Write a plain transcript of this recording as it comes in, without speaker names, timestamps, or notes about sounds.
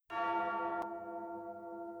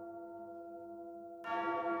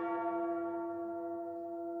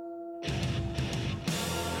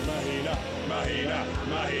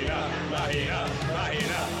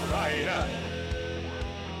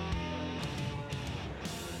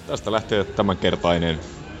Tästä lähtee tämänkertainen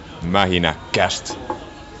Mähinäcast.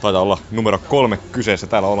 Taitaa olla numero 3 kyseessä.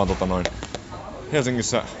 Täällä ollaan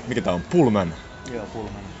Helsingissä, mikä tää on? Pullman. Joo,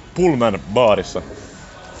 Pullman. Pullman baarissa.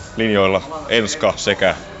 Linjoilla Enska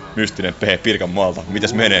sekä mystinen P Pirkanmaalta.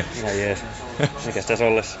 Mitäs menee? Ihan jees. Mikäs tässä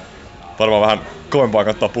ollessa? Varmaan vähän kovempaa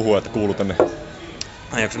kannattaa puhua, että kuuluu tänne.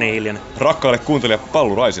 Ai onks niin hiljainen? Rakkaille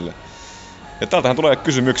kuuntelijapalluraisille. Ja täältähän tulee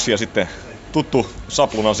kysymyksiä sitten. Tuttu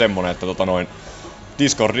sapluna on semmonen, että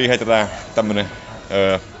Discordiin heitetään tämmönen,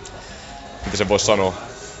 mitä se voisi sanoa,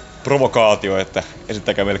 provokaatio, että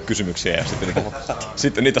esittäkää meille kysymyksiä ja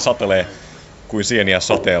sitten niitä satelee kuin sieniä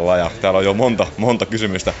sateella ja täällä on jo monta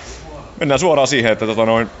kysymystä. Mennään suoraan siihen, että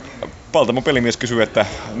Paltamon pelimies kysyy, että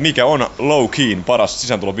mikä on Low Keyn paras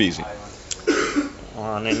sisääntulobiisi?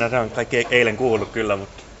 Niin, no, se on kaikki eilen kuullut kyllä,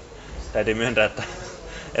 mutta täytyy myöntää, että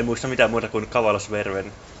en muista mitään muuta kuin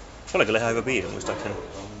Kavalosverven. Se oli kyllä ihan hyvä biisi muistaakseni.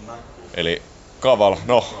 Eli Kaval,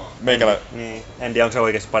 no meikälä... Niin, en tiedä onko se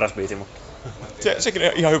oikeasti paras biisi, mutta... Sekin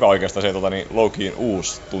on ihan hyvä oikeastaan se Low Keyn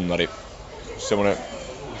uusi tunnari. Semmonen...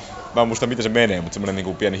 Mä en muista miten se menee, mutta semmonen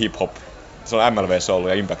niinku pieni hip-hop. Se on MLV:ssä ollut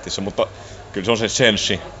ja Impactissa, mutta kyllä se on se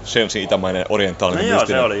sensi itämainen orientaalinen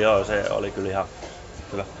mystinen. No se oli kyllä ihan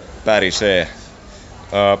hyvä. Pärisee.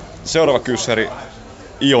 Seuraava kyssäri,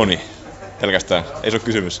 Ioni. Pelkästään, ei se ole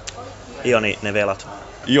kysymys. Ioni ne velat.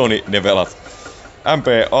 Ioni ne velat. MP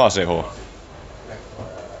ACH.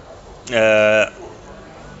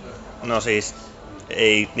 No siis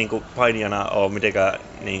ei niinku painijana oo mitenkään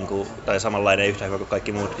niinku, tai samanlainen yhtä hyvä kuin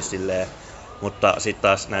kaikki muutkin silleen, mutta sit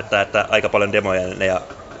taas näyttää, että aika paljon demoja ja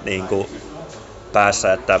niinku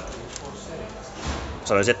päässä, että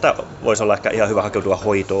sanoisin, että voisi olla ehkä ihan hyvä hakeutua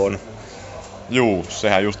hoitoon. Juu,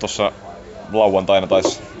 sehän just tossa lauantaina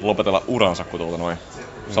taisi lopetella uransa, kun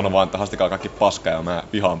sano vaan, että hastikaa kaikki paskaa ja mä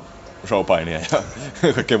vihaan showpainia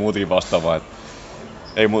ja kaikkea muutakin vastaavaa.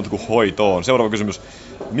 Ei muuta kuin hoitoon. Seuraava kysymys.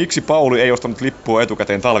 Miksi Pauli ei ostanut lippua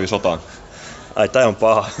etukäteen talvisotaan? Ai, tää on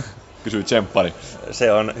paha. Kysyy tsemppari.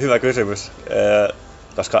 Se on hyvä kysymys,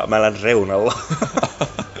 koska mä elän reunalla.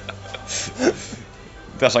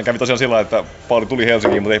 Tässä kävi tosiaan sillä, että Pauli tuli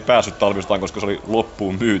Helsinkiin, mutta ei päässyt talvisotaan, koska se oli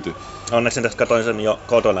loppuun myyty. Onneksi tästä katsoin sen jo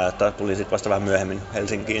kotona, että tuli sit vasta vähän myöhemmin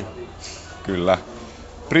Helsinkiin. Kyllä.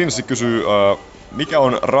 Prinssi kysyy, mikä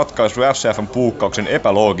on ratkaisu FCF:n puukkauksen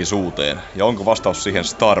epäloogisuuteen ja onko vastaus siihen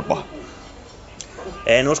Starpa?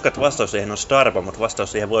 En usko, että vastaus siihen on Starpa, mutta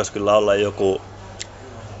vastaus siihen voisi kyllä olla joku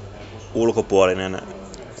ulkopuolinen,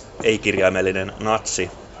 ei-kirjaimellinen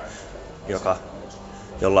natsi,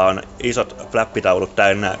 jolla on isot flappitaulut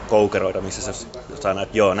täynnä koukeroita, missä se sanoo,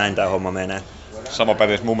 että joo, näin tää homma menee. Sama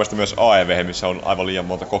pätee mun mielestä myös AEV, missä on aivan liian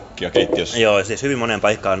monta kokkia keittiössä. Joo, siis hyvin moneen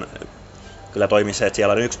paikkaan kyllä toimii se, että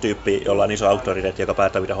siellä on yksi tyyppi, jolla on iso auktoriteetti, joka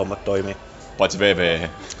päättää, miten hommat toimii. Paitsi VVE.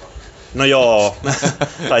 No joo.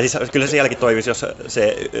 Tai siis kyllä se sielläkin toimisi, jos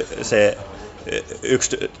se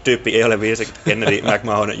yksi tyyppi ei ole Vince Kennedy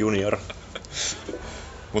McMahon junior.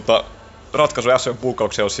 Mutta ratkaisu FCF:n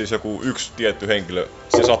puukkaukseen on siis joku yksi tietty henkilö.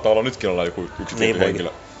 Se saattaa olla nytkin olla joku yksi tietty henkilö.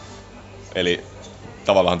 Eli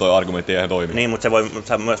tavallaan toi argumentti ei ihan toimi. Niin, mutta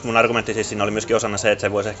mun argumentti siis siinä oli myöskin osana se, että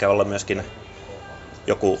se voisi ehkä olla myöskin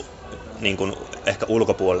joku niin kuin ehkä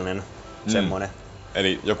ulkopuolinen semmoinen.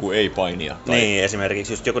 Eli joku ei-painija. Tai... Niin,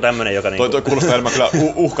 esimerkiksi just joku tämmönen, joka... Toi kuulostaa enemmän kyllä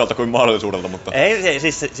uhkalta kuin mahdollisuudelta, mutta... Ei,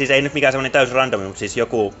 siis ei nyt mikään semmonen täysin randomi, mutta siis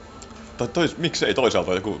joku... Miksi ei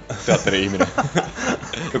toisaalta joku teatteri-ihminen,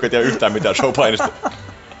 joka ei tiedä yhtään mitään showpainista?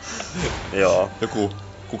 Joo.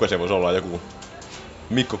 Kuka se voisi olla? Joku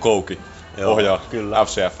Mikko Kouki ohjaa kyllä.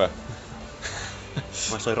 FCF.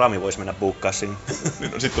 Toi Rami voisi mennä buukkaa sinne.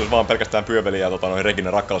 No, sitten olisi vaan pelkästään Pyöveli ja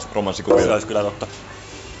Regina Rakkalaiset romanssikuvia. Se olisi kyllä totta.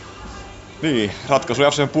 Niin, ratkaisu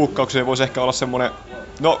FCF:n puukkaukseen voisi ehkä olla semmonen...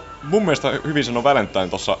 No, mun mielestä hyvin sanoi Valentine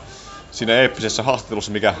tossa siinä eeppisessä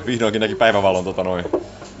haastattelussa, mikä vihdoinkin näki päivävalon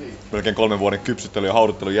melkein 3 vuoden kypsyttelyn ja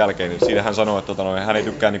hauduttelun jälkeen, niin siinä hän sanoi, että hän ei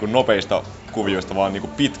tykkää niinku nopeista kuvioista, vaan niinku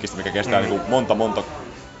pitkistä, mikä kestää niinku monta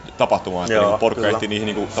tapahtumaa, että niinku porukka ehtii niihin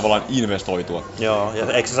niinku tavallaan investoitua. Joo, ja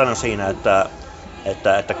eikö se sano siinä,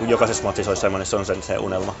 että kun jokaisessa matsissa olisi semmoinen, se on se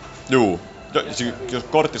unelma? Juu. Jos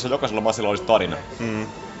kortissa jokaisella matsilla olisi tarina.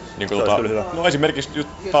 Niin se olisi kyllä hyvä. No esimerkiksi just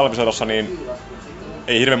talvisodassa niin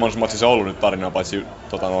ei hirveän monessa matsissa ollut nyt tarinaa, paitsi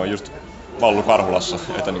just Vallu Karhulassa,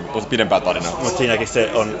 että niin tosi pidempää tarinaa. Mutta siinäkin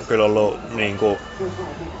se on kyllä ollut niinku...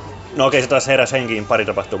 No okei, se taas heräsi henkiin pari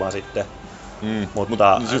tapahtumaa sitten.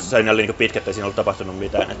 mutta se oli niinku pitkä, ettei siinä ollut tapahtunut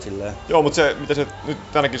mitään. Et silleen. Joo, mutta se, miten se nyt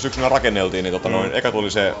tänäkin syksynä rakenneltiin, niin eka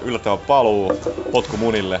tuli se yllättävä paluu, potku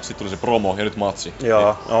munille, sitten tuli se promo ja nyt matsi.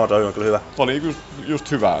 Joo, toi on kyllä hyvä. Tuo oli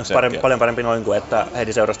just hyvää. Paljon parempi noin kuin, että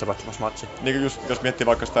heti seurasi tapahtumassa matsi. Niin just, jos miettii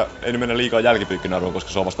vaikka sitä, ei nyt mennä liikaa jälkipyykkinarvoon,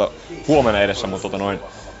 koska se on vasta huomenna edessä, mutta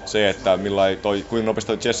se, että kuinka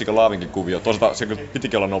nopeasti Jessica Lavinkin kuvio. Toisaalta se kyllä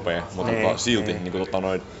pitikin olla nopea, mutta silti kyllä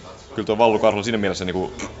tuo Vallu Karlo siinä mielessä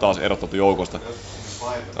taas erottettu joukosta.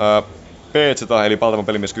 PZ eli Paltamon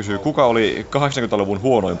pelimies kysyy, kuka oli 80-luvun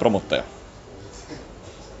huonoin promottaja?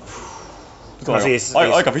 No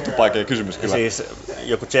aika vittu vaikea kysymys kyllä. Siis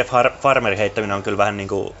joku Jeff Farmerin heittäminen on kyllä vähän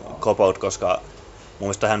niinku cop-out, koska mun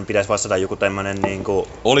mielestä hän pitäisi vastata joku tämmönen niinku...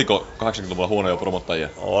 Oliko 80-luvulla huonoja promottajia?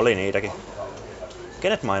 Oli niitäkin.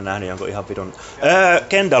 Kenet mä oon nähnyt jonkun ihan vitun...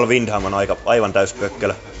 Kendall Windham on aivan täys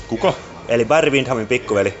pökkölö. Kuka? Eli Barry Windhamin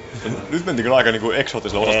pikkuveli. Nyt mentiin kyllä aika niinku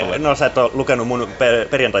eksoottiselle osastolle. No sä et oo lukenut mun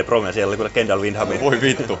perjantai-promen, siellä oli kyllä Kendall Windhamin. Voi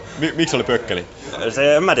vittu. Miksi oli pökkeli?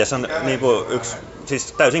 En mä tiedä, se on niinku yksi...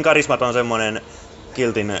 Siis täysin karismaton semmonen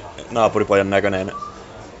kiltin naapuripojan näköinen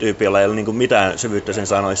tyyppi, jolla ei ole niinku mitään syvyyttä sen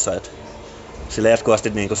sanoissa. Et sille jatkuvasti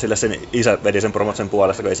niinku sille sen isä vedi sen promot sen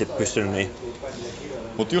puolesta, kun ei sit pystynyt niin.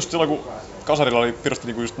 Mut just silloin kun Kasarilla oli pirusti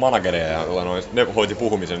niinku just managereja ja ne hoiti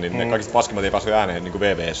puhumisen, niin ne kaikista paskimmat ei päässyt ääneen niinku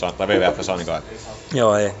WWF:ssä tai WWF:ssä ainakaan.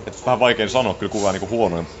 Joo, ei. Et vähän vaikea sanoa kyllä kuvaa niinku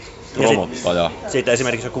huonoin promottaja. Siitä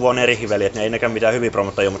esimerkiksi joku Von Erich-veli, että ne ei nekään mitään hyviä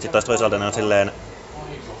promottajia, mutta sitten taas toisaalta ne on silleen...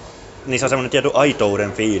 Niissä on semmonen tietty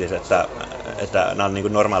aitouden fiilis, että nämä on niinku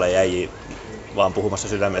normaaleja äijiä vaan puhumassa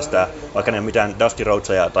sydämestä. Vaikka ne ei ole mitään Dusty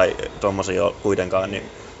Rhodesia tai tommosia kuitenkaan, niin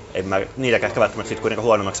en mä niitäkään ehkä välttämättä sit kuitenkaan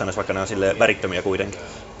huonommaksi sanoisi, vaikka ne on silleen värittömiä kuitenkin.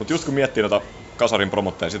 Mut just kun miettii noita Kasarin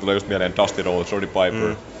promottajia, sit tulee just mieleen Dusty Rhodes, Roddy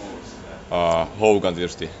Piper, Hogan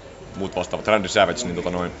tietysti, muut vastaavat, Randy Savage,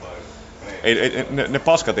 niin ne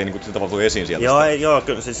paskat ei niinku sillä tavalla tule esiin sieltä. Joo,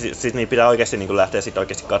 kyllä siis niitä pitää oikeesti niinku lähteä sit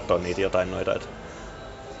oikeesti kattoo niitä jotain noita.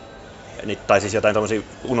 Tai siis jotain tommosia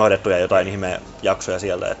unohdettuja jotain ihmeen jaksoja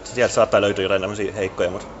sieltä, että sieltä saattaa löytyä jotain tämmösiä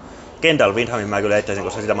heikkoja, mutta Kendall Windhamin mä kyllä etteisin,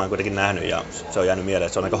 koska sitä mä oon kuitenkin nähnyt ja se on jäänyt mieleen,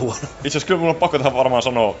 että se on aika huono. Itse asiassa kyllä mun on pakko tähän varmaan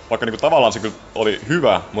sanoa, vaikka niinku tavallaan se kyllä oli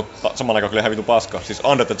hyvä, mutta samaan aikaan kyllä ihan vitun paska, siis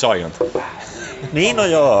Under the Giant. Niin no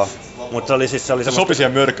joo, mutta se oli se sopi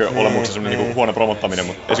siihen mörkö-olemukseen semmonen niinku huono promottaminen,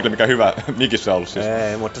 mutta ei se kyllä mikään hyvä mikissä ollut siis.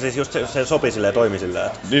 Ei, mutta siis just se sopi silleen ja toimi silleen.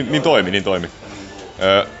 Että... Niin toimi.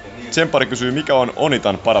 Tsemppari kysyy, mikä on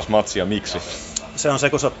Onitan paras matsi ja miksi? Se on se,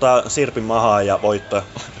 kun se ottaa sirpin mahaa ja voittaa.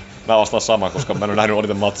 Mä vastaan sama, koska mä en ole nähnyt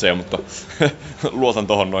Onitan matseja, mutta luotan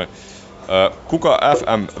tohon noin. Kuka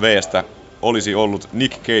FMVstä olisi ollut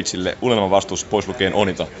Nick Cageille unelman vastuus pois lukien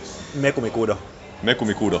Onita?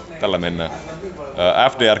 Megumi Kudo, tällä mennään.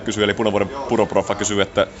 FDR kysyy, eli Punavuoren Puroproffa kysyy,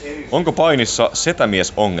 että onko painissa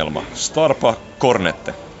setämies-ongelma? Starpa,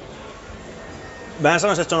 Kornette? Mä en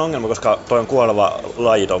sanoisi, että se on ongelma, koska toi on kuoleva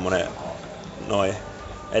laji tommonen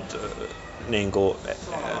niinku,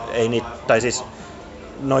 ei niitä, tai siis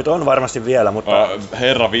noita on varmasti vielä, mutta...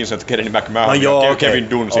 Herra Vincent Kennedy McMahon ja Kevin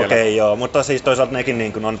Dunn siellä. Okei, joo, mutta siis toisaalta nekin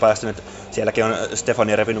niin on päästynyt, sielläkin on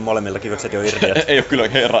Stefania repinyt molemmilla kivekset jo irti. Ei oo kyllä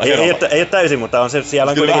herra. Ei ole täysin, mutta on se, siellä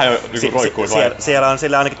on kyllä vähän niinku roikkuu vai? Siellä on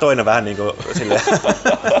sillä ainakin toinen vähän niinku silleen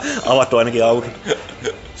avattu ainakin auki.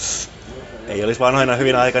 Ei olisi vanhoina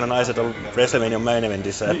hyvin aikana naiset ollut WrestleManian main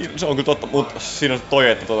eventissä. Niin, se on kyllä totta, mutta siinä on toi,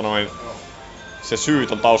 että se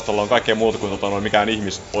syyt on taustalla on kaikkea muuta kuin mikään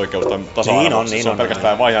ihmisoikeus tai tasa-arvo. Se on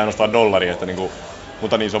pelkästään vain ainoastaan dollari, että niinku,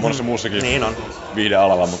 mutta niin se on monessa muussakin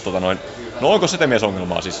viihdealalla, mutta no onko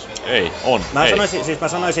setämies-ongelmaa siis? Ei, on. Mä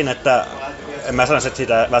sanoisin, että en mä sanoisi, että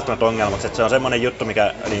siitä välttämättä ongelmaksi, että se on semmoinen juttu,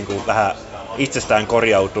 mikä niinku vähän itsestään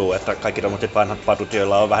korjautuu, että kaikki tommoset vanhat patut,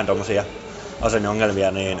 joilla on vähän tommosia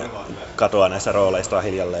asenneongelmia, niin katoaa näissä rooleista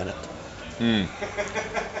hiljalleen. Että.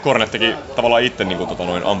 Kornettikin tavallaan itse niin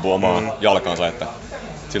ampuu omaa jalkansa, että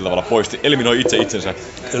sillä tavalla eliminoi itse itsensä.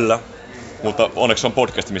 Kyllä. Mutta onneksi on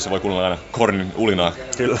podcast, missä voi kuunnella aina Kornin ulinaa.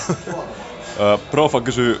 Kyllä. Profa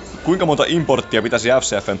kysyy, kuinka monta importtia pitäisi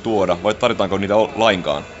FCF:n tuoda, vai tarvitaanko niitä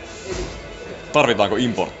lainkaan? Tarvitaanko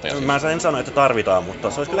importteja? Siis? Mä en sano, että tarvitaan,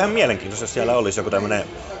 mutta se olisi kyllä ihan mielenkiintoista, jos siellä olisi joku tämmönen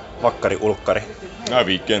vakkari-ulkkari.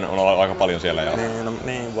 Viikkeen on aika paljon siellä. Ja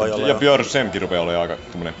niin voi olla. Ja Björn Semkin rupeaa olemaan aika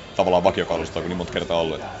tavallaan vakiokalusta, kun niin monta kertaa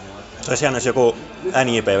ollut. Se olisi jännä, jos joku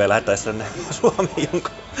NJPV lähettäisi tänne Suomeen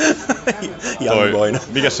jonkun jangoina.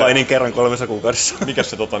 Painin kerran 3 kuukaudessa. Mikäs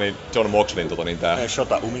se John Moxleyn tää?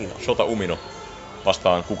 Shota Umino.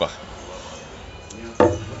 Vastaan kuka?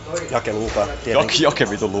 Jake Luupää. Jake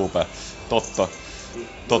vitun Luupää. Totta.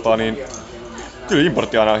 Kyllä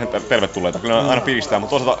importtia on aina tervetulleita. Kyllä aina piristää,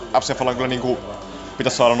 mutta toisaalta FCF:llä on kyllä niinku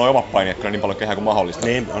pitäisi saada noin omat painijat kyllä niin paljon kehään kuin mahdollista.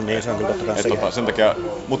 Niin, se on kyllä totta kai. Sen takia,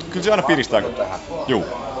 mutta kyllä se aina piristää, kyllä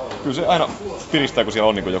se aina piristää, kun siellä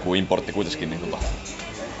on niin joku importti kuitenkin. Niin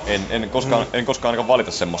en koskaan ainakaan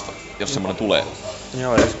valita semmoista, jos semmoinen tulee.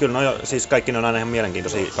 Joo, ja kyllä siis kaikki ne on aina ihan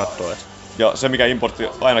mielenkiintoisia katsoa. Ja se mikä importti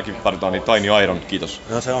ainakin tarvitaan, niin Tiny Iron, kiitos.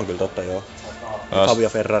 No se on kyllä totta, joo.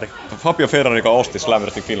 Fabio Ferrari, joka osti Slam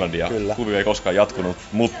Wrestling Finlandia. Kuvio ei koskaan jatkunut,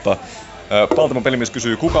 mutta Paltamon pelimies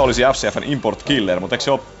kysyy, kuka olisi FCFn import killer, mutta eikö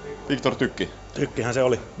se ole Viktor Tykki? Tykkihän se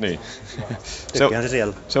oli. Niin. Tykkihän se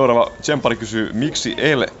siellä. Seuraava Tsempari kysyy, miksi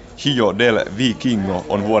El Hijo del Vikingo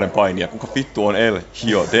on vuoden painija? Kuka vittu on El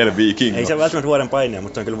Hijo del Vikingo? Ei se välttämättä vuoden painija,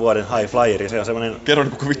 mutta se on kyllä vuoden high flyeri. Se on semmonen... Kerro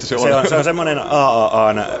kuka vittu se on. Se on semmonen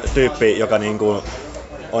AAAn tyyppi, joka niinku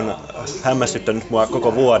on hämmästyttänyt mua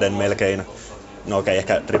koko vuoden melkein. No okei,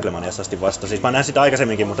 ehkä Triplemaniassa asti vasta. Siis mä näin sitä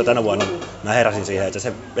aikaisemminkin, mutta tänä vuonna mä heräsin siihen, että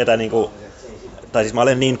se vetää niinku... Tai siis mä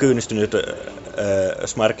olen niin kyynistynyt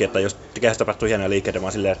smarkki, että jos kehässä tapahtuu hienoja liikkeitä, mä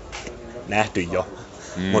oon silleen nähty jo.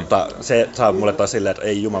 Mutta se saa mulle taas silleen, että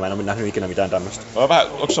ei jumala, mä en ole nähnyt ikinä mitään tämmöstä.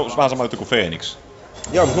 Onko se vähän sama juttu kuin Phoenix?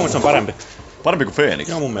 Joo, mutta mun mielestä se on parempi. Parempi kuin Phoenix?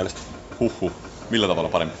 Joo, mun mielestä. Huhhuh. Millä tavalla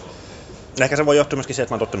parempi? Ehkä se voi johtua myöskin siitä,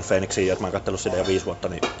 että mä oon tottunut Phoenixiin ja että mä oon kattellut sitä jo 5 vuotta.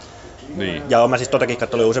 Niin. Ja mä siis totakin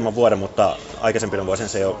kattellut useamman vuoden, mutta aikaisempina vuosina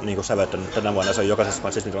se ei ole niin säväyttänyt. Tänä vuonna se on jokaisessa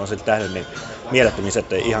matsissa, mitä on silti tähnyt, niin mielettömiin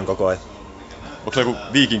settejä ihan koko ajan. Onko se joku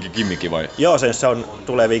viikinki-kimmikki vai? Joo,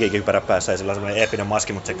 tulee viikinki-ympärä päässä ja sillä on semmoinen eeppinen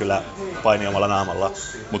maski, mutta se kyllä painii omalla naamalla.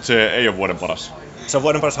 Mutta se ei ole vuoden paras? Se on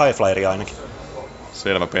vuoden paras high flyeri ainakin.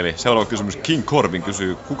 Selvä peli. Seuraava kysymys. King Corbin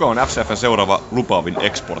kysyy, kuka on FCFn seuraava lupaavin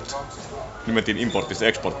export? Nimettiin importista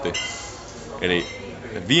exporttiin. Eli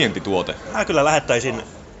vientituote. Mä kyllä lähettäisin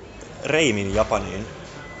Reimin Japaniin.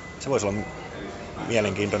 Se voisi olla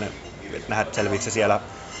mielenkiintoinen nähdä selviikö se siellä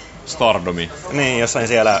Stardomi. Niin, jossain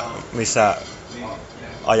siellä, missä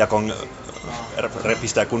Ajakon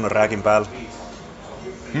pistää kunnon rääkin päällä.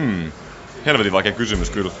 Helvetin vaikea kysymys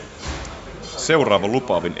kyllä. Seuraava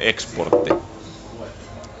lupaavin exportti.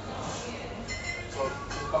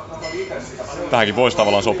 Tähänkin voisi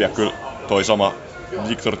tavallaan sopia kyllä toi sama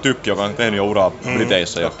Viktor Tykki, joka on tehnyt jo uraa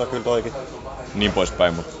Briteissä. Totta kyllä toikin. Niin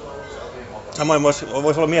poispäin, mutta... Samoin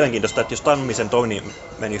voisi olla mielenkiintoista, että jos Tammisen Toni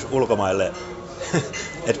menisi ulkomaille,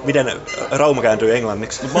 että miten Rauma kääntyy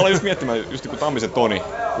englanniksi. Mä aloin just miettimään, just kun Tammisen Toni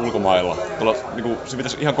ulkomailla, niinku, se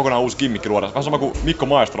pitäisi ihan kokonaan uusi gimmikki luoda. Vähän sama kuin Mikko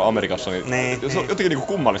Maestro Amerikassa, niin se on jotenkin niinku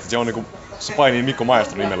kummallista, että se on niinku, se painii Mikko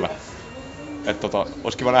Maestro nimellä. Että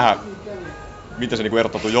olisi kiva nähdä, miten se niinku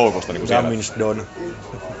erottautuu joukosta niinku siellä. Damins Don.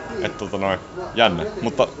 Että jännä.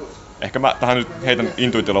 Mutta ehkä mä tähän nyt heitän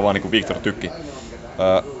intuitiolla vaan niinku Viktor Tykki.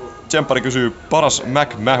 Tsempari kysyy, paras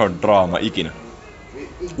McMahon-draama ikinä.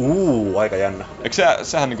 Aika jännä. Eikö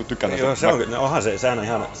sähän niinku tykkää tästä? Joo, sehän on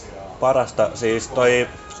ihan parasta.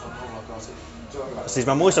 Siis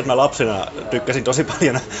mä muistan, että mä lapsena tykkäsin tosi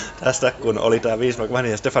paljon tästä, kun oli tää Vince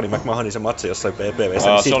McMahonin ja Stephanie McMahonin se matsi jossain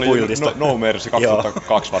PPV:ssä. Se oli No Mercy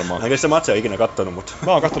 2002 varmaan. Enkä sitä matsia ikinä kattonut, mutta...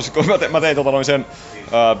 Mä oon kattonut, kun mä tein sen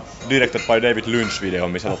Directed by David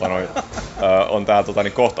Lynch-videon, missä on tää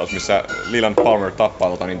kohtaus, missä Leland Palmer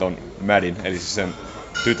tappaa ton Maddin, eli siis sen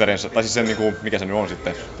tyttärensä, tai siis sen niinku, mikä se nyt on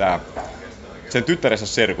sitten, tää... Sen tyttärensä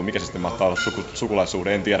serkku, mikä se sitten mahtaa olla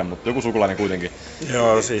sukulaisuuden, en tiedä, mutta joku sukulainen kuitenkin.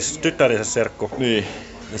 Joo, siis tyttärensä serkku. Niin.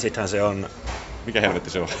 Ja sittenhän se on... Mikä helvetti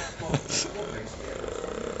se on?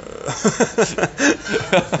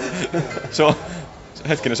 Se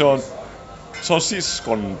on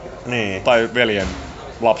siskon tai veljen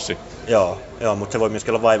lapsi. Joo, mutta se voi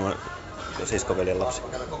myöskin olla vaimon siskoveljen lapsi.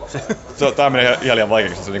 Tää menee ihan liian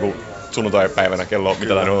vaikeaksi, se niinku sunnuntai-päivänä kello,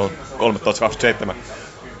 mitä tää on, 13.27.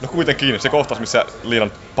 No kuitenkin, se kohtaus, missä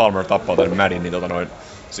Leland Palmer tappaa tämän Maddin, niin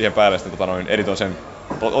siihen päälle sitten editoi sen,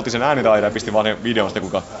 otti sen äänitaidan ja pisti vaan sen videon sitten,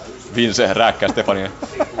 kuinka Vince rääkkää Stefania.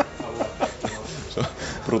 Se on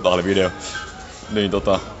brutaali video. Niin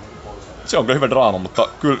se on kyllä hyvä draama, mutta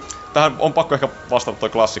kyllä tähän on pakko ehkä vastata toi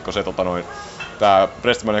klassikko se tää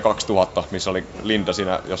WrestleMania 2000, missä oli Linda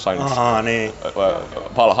siinä jossain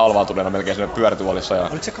halvaantuneena melkein siinä pyörätuolissa.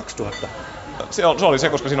 Oliko se 2000? Se oli se,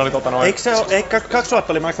 koska siinä oli Eikö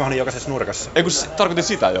 2000 oli McMahonin jokaisessa nurkassa? Ei kun tarkoitin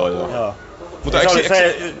sitä, joo. Mutta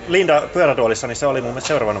se Linda pyörätuolissa, niin se oli mun mielestä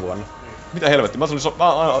seuraavana vuonna. Mitä helvetti? Mä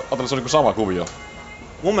ajattelin, se oli sama kuvio.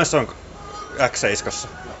 Mun mielestä se on X7.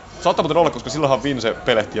 Saattaa muuten olla, koska silloinhan Vince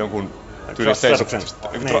pelehti jonkun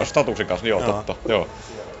statuksen kanssa, niin totta. Joo.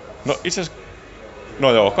 No itse asiassa,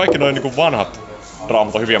 kaikki noin niinku vanhat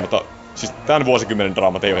draamat on hyviä, mutta siis tän vuosikymmenen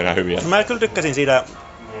draamat ei ole enää hyviä. Mä kyllä tykkäsin siitä,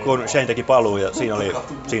 kun Shane teki paluu ja siinä oli...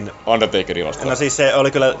 Undertakerin vastaan. No siis se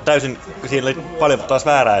oli kyllä täysin, siinä oli paljon taas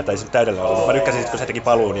väärää, että ei se täydellinen ollut. Mä tykkäsin, kun se teki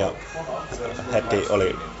paluun ja hetki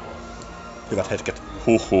oli hyvät hetket.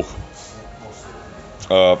 Huhhuh.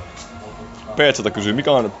 Peetsalta kysyy,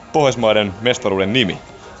 mikä on Pohjoismaiden mestaruuden nimi?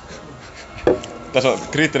 Tässä on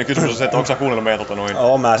kriittinen kysymys on se, että onko sä kuunnellut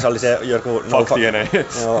meidän se oli se joku... Faktienei.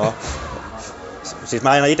 Joo. Siis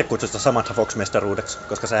mä aina itse kutsun sitä Samantha Fox-mestaruudeksi,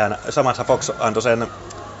 koska Samantha Fox antoi sen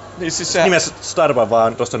niin siis nimessä Starban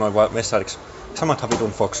vaan tosta noin vaan messariksi. Samantha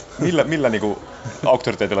vitun Fox. Millä niinku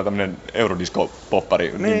auktoriteetilla tämmönen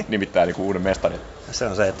eurodisco-poppari nimittää niinku uuden mestarin? Se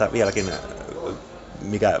on se, että vieläkin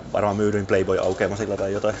mikä varmaan myydyin Playboy-aukeama sillä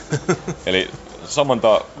tai jotain. Eli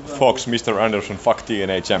Samantha Fox, Mr. Anderson, Fuck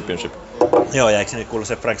TNA Championship. Joo, ja eikö se nyt kuulu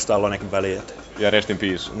se Frank Stallonekin väliin? Että... Ja rest in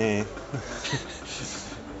peace. Niin.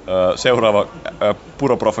 Seuraava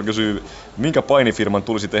Puroproffa kysyy, minkä painifirman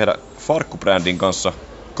tulisi tehdä farkkubrändin kanssa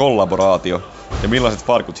kollaboraatio ja millaiset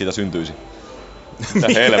farkut siitä syntyisi? Mitä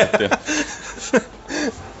helvettiä?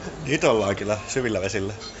 Nyt ollaan kyllä syvillä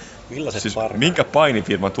vesillä. Millaiset siis farkut? Minkä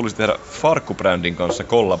painifirman tulisi tehdä farkkubrändin kanssa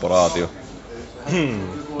kollaboraatio?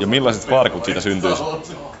 Ja millaiset farkut siitä syntyisi?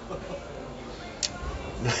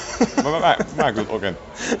 Mä en kyllä oikein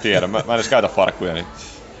tiedä. Mä en edes käytä farkkuja. Niin.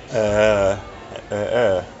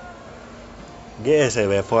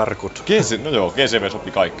 GCV-farkut. No joo, GCV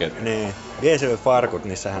sopii kaikkeen. Niin, GCV-farkut,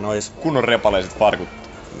 niissähän ois... Kunnon repaleiset farkut.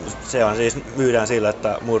 Se on siis, myydään sillä,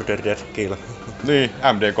 että Murder, Death, Kill. Niin,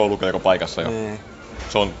 MDK lukee joka paikassa jo. Niin.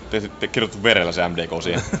 Se on kirjoitettu verellä se MDK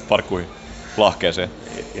siihen farkkuihin lahkeeseen.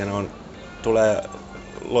 Ja ne tulee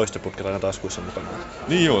loistoputket aina taskuissa mukana.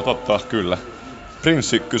 Niin joo, totta, kyllä.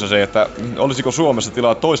 Prinssi kysäsee, että olisiko Suomessa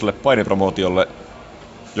tilaa toiselle painipromootiolle,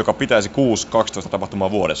 joka pitäisi 6-12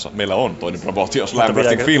 tapahtumaa vuodessa. Meillä on toinen promootio, Slam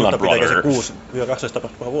Wrestling Finland Brothers. Pitääkö se 6-12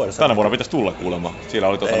 tapahtumaa vuodessa? Tänä vuonna pitäisi tulla kuulemma. Siellä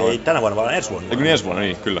oli ei tänä vuonna, vaan ensi vuonna. Eikö niin ensi vuonna,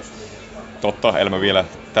 niin kyllä. Totta, elämä vielä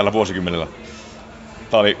tällä vuosikymmenellä.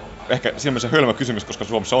 Tää oli ehkä siinä mielessä hölmö kysymys, koska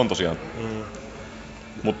Suomessa on tosiaan.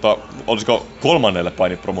 Mutta olisiko kolmannelle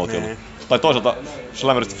painipromootiolle? Niin. Tai toisaalta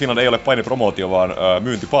Slam Wrestling Finland ei ole painipromootio, vaan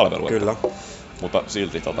myyntipalvelu. Kyllä. Mutta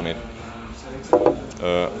silti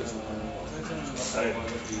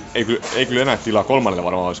ei kyllä enää tilaa kolmannelle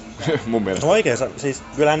varmaan olisi mun mielestä. No oikein, siis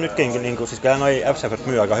kyllähän nytkin niinku, siis kyllähän noi FCF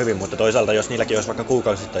myy aika hyvin, mutta toisaalta jos niilläkin olisi vaikka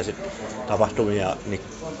kuukausittain tapahtumia, niin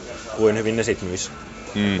kuin hyvin ne sit myis.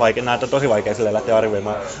 Näitä on tosi vaikea sille lähteä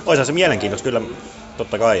arvioimaan. Oishan se mielenkiintoista kyllä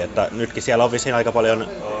totta kai, että nytkin siellä on vissiin aika paljon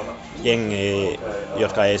jengiä,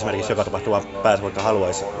 jotka ei esimerkiksi joka tapahtuma pääse, vaikka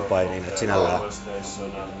haluaisi painiin, että sinällään.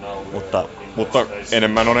 Mutta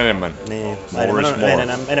enemmän on enemmän. Niin,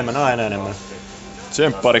 enemmän on aina enemmän.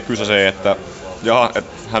 Tsemppari kysäsee, että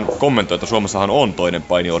hän kommentoi, että Suomessahan on toinen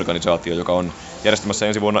painiorganisaatio, joka on järjestämässä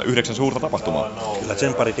ensi vuonna 9 suurta tapahtumaa. Kyllä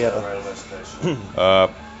Tsemppari tietää.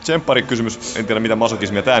 Tsemppari kysymys, en tiedä mitä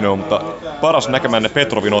masokismia tää on, mutta paras näkemänne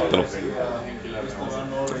Petrovin ottelu.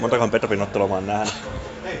 Montakohan Petrovin ottelua mä oon nähnyt.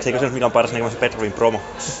 Eikö se nyt mikä on paras näkemässä Petrovin promo?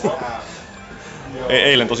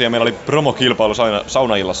 Eilen tosiaan meillä oli promokilpailu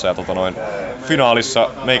saunaillassa ja finaalissa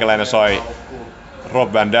meikäläinen sai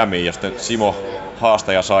Rob Van Damin ja sitten Simo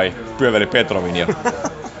haastaja sai Pyöveli Petrovin ja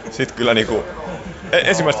sit kyllä niinku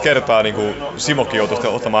ensimmäistä kertaa niinku Simokin joutui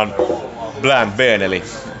ottamaan Bland B:n eli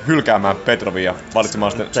hylkäämään Petrovin ja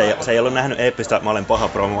valitsemaan sitten... Se ei ollut nähnyt eeppistä Mä olen paha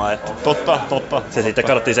promoa, että... Totta. Se sitten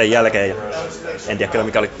katsottiin sen jälkeen ja en tiedä kyllä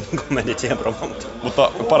mikä oli kommentit siihen promoon.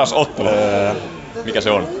 Mutta paras ottelu, mikä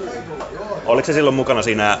se on? Oliko se silloin mukana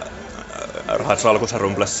siinä Salkussa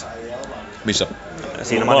Rumblessa? Missä?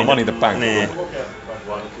 Siinä Money in the Bank. Niin.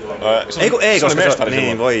 Se oli mestari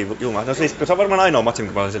niin, voi jumala. No siis se on varmaan ainoa matsi,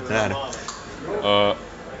 minkä mä olisin sitten nähnyt.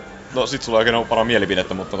 No sit sulla ei oikein ole paraa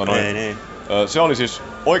mielipidettä, mutta niin. Se oli siis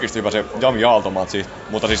oikeesti hyvä se Jami Aalto-matsi,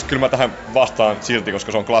 mutta siis kyllä mä tähän vastaan silti,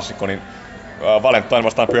 koska se on klassikko, niin Valentine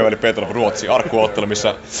vastaan Pyöveli Petrov Ruotsi arkkuottelu,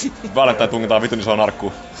 missä Valentine tungetaan vitun isoon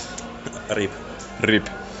arkkuun. Rip.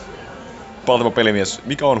 Paltamo pelimies,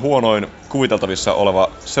 mikä on huonoin kuviteltavissa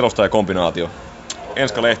oleva selostajakombinaatio?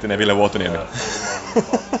 Enska Lehtinen ja Ville Vuotoniemi.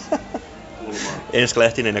 Enska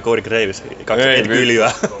Lehtinen ja Cody Graves, kaksi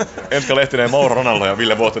ylyä. Enska Lehtinen ja Mauro Ronaldo ja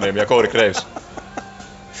Ville Vuotoniemi ja Cody Graves.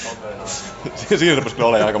 Siinä rupesi kyllä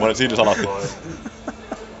olemaan aikamoinen sinisalaatti.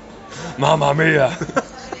 Mamma mia!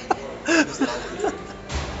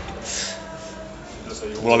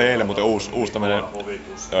 Mulla oli eilen muuten uusi tämmönen,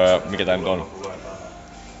 mikä tää nyt on?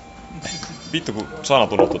 Vittu kun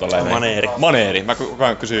sanat unohtuu tälleen. Maneeri. Mä koko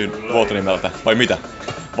ajan kysyin Vuotonimeltä, vai mitä?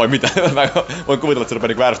 Mä voin kuvitella, että se rupeaa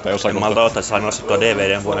niinku ärsyttää jossain kohtaa. Mä ottaisin sain nostettua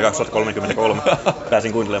DVDn vuonna 2033.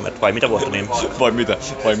 Pääsin kuuntelemaan, että vai mitä Vuotoniemi?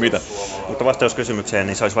 Vai mitä? Mutta vastauskysymykseen,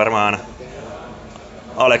 niin se olisi varmaan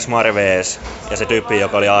Alex Marves ja se tyyppi,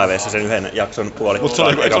 joka oli AEV:ssä sen yhden jakson puoliksi. Mutta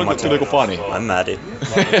se oli joku fani. En mä tiedä.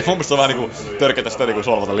 Mun mielestä on vähän niinku törkeetä sitä niinku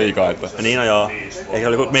solvata liikaa. Että... Niin no joo. Eikä se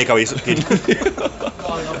oli kuin Make a Wish Kid.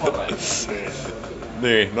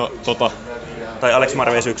 Niin, no Tai Alex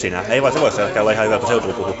Marves yksinään. Ei vaan se voisi ehkä olla ihan hyvä, kun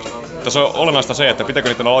seutuun puhuu. Tässä on olennaista se, että pitääkö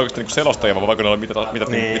niitä olla oikeasti niinku selostajia vai vaikka ne olla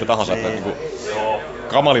mitä tahansa. Niin. Että niinku,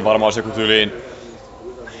 kamali varmaan olisi joku tyyliin...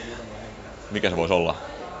 Mikä se voisi olla?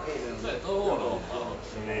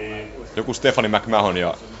 Joku Stephanie McMahon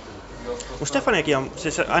ja... Kun Stefaniakin on,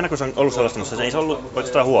 siis aina kun se on ollut selostamassa, se ei se ollut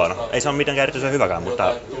oikeastaan huono. Ei se ole mitenkään erityisen hyväkään,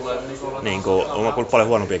 mutta niinku, on kuullut paljon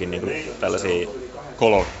huonompiakin niinku, tällaisia...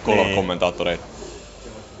 Color-kommentaattoreita.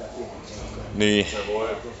 Niin.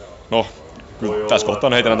 No, kyllä tässä kohtaa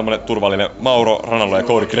on heitellä tämmönen turvallinen Mauro Ranallo ja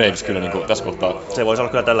Cody Graves kyllä niinku tässä kohtaa. Se voisi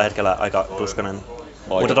olla kyllä tällä hetkellä aika tuskainen.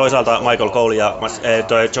 Mutta toisaalta Michael Cole ja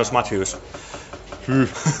toi Josh Matthews.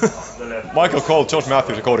 Michael Cole, Josh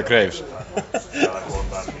Matthews ja Cody Graves.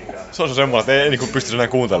 Se on semmoinen, että ei niinku pystyisi enää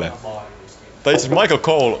kuuntelemaan. Tai itse asiassa Michael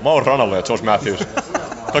Cole, Mauro Ranallo ja Josh Matthews.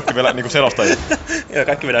 Kaikki vielä niinku selostajia. Joo,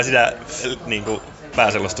 kaikki vedää sitä niinku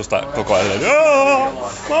pääselostusta koko ajan.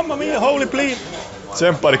 Mamma mia, holy please!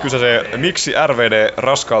 Tsemppari kysäsee, miksi RVD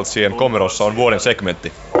Raskaltsien komerossa on vuoden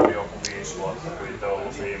segmentti?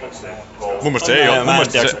 Mun mielestä se ei ole. Mä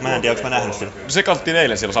en tiedä, onko mä nähnyt sitä. Se katsottiin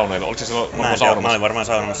eilen siellä saunoilla. Oliko se silloin saunamassa? Mä olin varmaan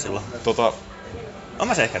saunamassa silloin. Oon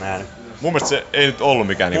mä se ehkä nähnyt. Mun mielestä se ei nyt ollut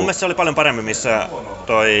mikään Mun mielestä se oli paljon paremmin, missä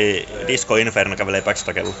toi Disco Inferno kävelee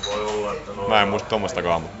backstakella. Mä en muista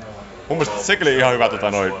tommostakaan, mutta... Mun mielestä sekin oli ihan hyvä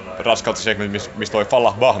noin Raskaltsi-segmentti, missä toi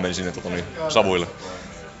Fallah Bah meni sinne savuille.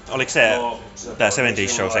 Oliko se tää 70's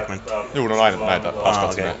Show segmentti? Juu, no aina näitä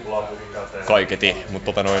Raskaltsia kaiketi,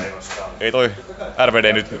 mutta ei toi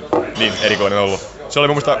RVD nyt niin erikoinen ollut. Se oli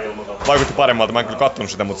mun mielestä vaikutti paremmalta, mä en kyllä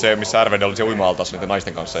kattonut sitä, mutta se missä RVD oli se uima-altaassa niiden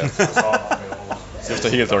naisten kanssa. Ja just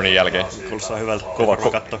se heel turnin jälkeen. Kuulostaa hyvältä.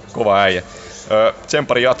 Kova äijä.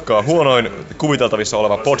 Tsemppari jatkaa. Huonoin kuviteltavissa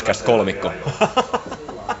oleva podcast-kolmikko.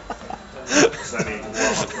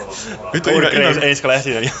 Nyt on Enska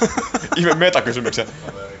Lehtinen. Ihme metakysymyksiä.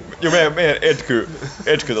 Jo meidän Edky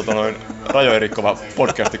rajojen rikkova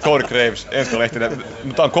podcasti, Cody Graves, Enska Lehtinen.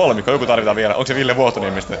 Tää on kolmikko, joku tarvitaan vielä. Onko se Ville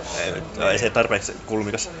Vuohtoniemistä? Ei se tarpeeksi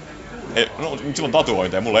kulmikas. Ei, no silloin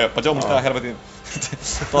tatuointeja, mulla ei oo. Paitsi on musta tää helvetin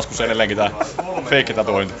taskussa edelleenkin tää feikki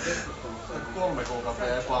tatuointi.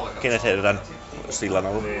 Kenet heitetään sillan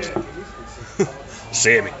ollut?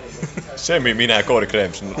 Semi, minä ja Cody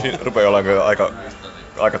Graves. Siinä rupee olemaan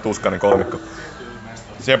aika tuskainen kolmikko.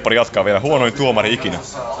 Semppari jatkaa vielä. Huonoin tuomari ikinä.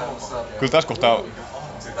 Kyllä tässä kohtaa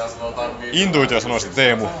intuitio sanoisi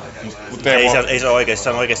Teemu. Ei se oikeesti, se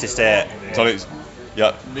on oikeesti se... oli,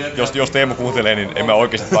 ja jos Teemu kuuntelee, niin en mä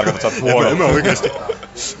oikeesti tarkoita, että sä oot huono. En mä oikeesti.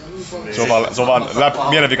 Se on vaan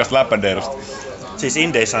mielenvikasta läppändeerusta. Siis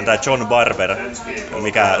Indeissä on tää John Barber,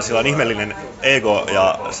 mikä sillä on ihmeellinen ego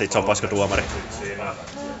ja sit se on paska tuomari.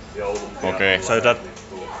 Okei. Se on jotain...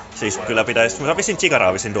 Siis kyllä pitäis... Mä vissiin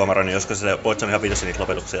Chikaraa vissiin tuomaroinnin, joskus se Watson ihan pitäisi niitä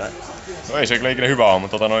lopetuksia. No ei se kyllä ikinä hyvä ole,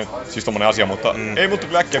 mutta siis tommonen asia, mutta ei muttu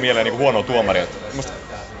kyllä äkkiä mieleen niinku huonoa tuomaria.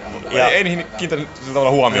 Ei niihin kiinnitä sillä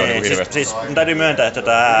tavalla huomioon niinku hirveesti. Siis mun täytyy myöntää, että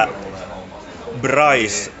tää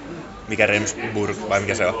Bryce, mikä Remsburg vai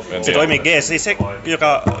mikä se on? Se toimii GC, siis se,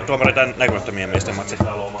 joka tuomari tän näkymättömien miesten matsi.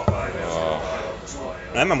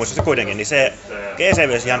 No en mä muista se kuitenkin, niin se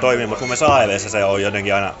GCV:ssä ihan toimii, mutta mun mielestä AEV:ssä se on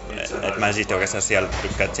jotenkin aina, että mä en siitä oikeastaan siellä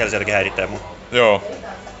tykkää, että siellä selkeä häirittää mun. Joo.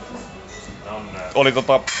 Oli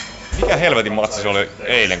mikä helvetin matsi se oli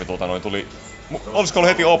eilen, kun tuli... Olisiko ollut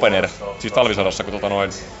heti opener, siis talvisodassa, kun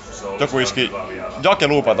joku iski Jake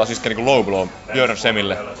Luupan taas iski niinku low blow Björn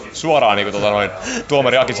Semille suoraan niinku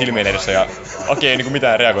tuomari Akin silmien edessä ja Aki ei niinku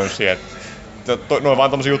mitään reagoinut siihen. Noin vaan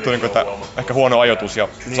tommosia juttuja, niinku, että ehkä huono ajoitus ja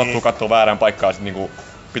sattuu kattoo väärään paikkaan ja sit niinku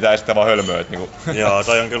pitää esittää vaan hölmöä. Niinku. Joo,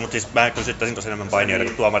 toi on kyllä, mutta siis mä kyllä syttäisin tosi enemmän painijoita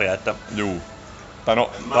kuin tuomaria, että... Juu. Tai no...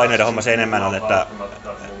 Painijoiden homma se enemmän on, että...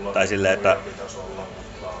 Tai silleen, että...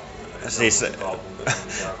 Siis...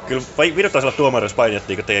 Kyllä vidottaisi olla tuomari, jos painijat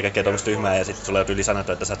tekee kaikkea tommoista tyhmää ja sit sulle on yli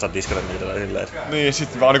sanottu, että sä et saa diskata niitä tai silleen. Niin,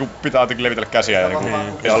 sit vaan niinku pitää jotenkin levitellä käsiä ja niinku...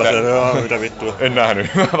 Ja olla silleen, mitä vittua. En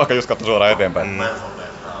nähnyt, vaikka just katso suoraan eteenpäin.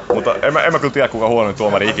 Mutta en mä kyllä tiedä kuka huonoin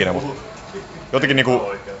tuomari ikinä, mutta... Jotenkin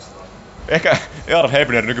niinku... Ehkä Jarl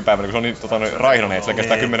Hebner nykypäivänä, kun se on niin raihnainen, että sillä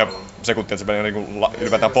kestää 10 sekuntia, että se menee niin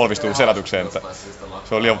ylipäätään polvistuu selätykseen, että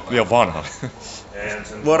se on liian vanha.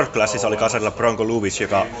 World Classissa oli kasarilla Bronco Lewis,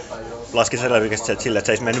 joka laski selvästi silleen, että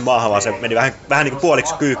se ei mennyt maahan, vaan se meni vähän niin kuin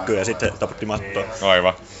puoliksi kyykkyyn ja sitten taputti mattoa.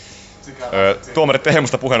 Aivan. Tuomari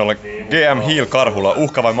Teemusta puheen ollen GM Heel Karhula,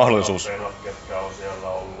 uhka vai mahdollisuus?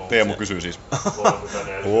 Teemu kysyy siis.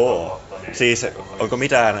 Siis onko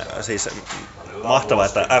mitään, siis mahtavaa,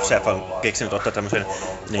 että FCF on keksinyt ottaa tämmöisen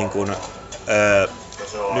niin kuin,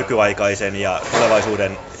 nykyaikaisen ja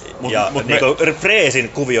tulevaisuuden ja freesin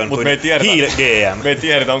kuvion kuin Heel GM. Me ei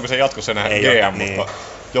tiedetä, onko se jatkossa enää GM, niin. Mutta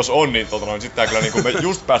jos on, niin sitten tää kyllä niinku, me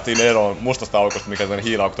just päästiin eroon mustasta aukosta, mikä on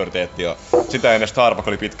Heel-auktoriteetti, ja sitä ennen Starbuck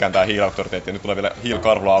oli pitkään tää Heel-auktoriteetti, ja nyt tulee vielä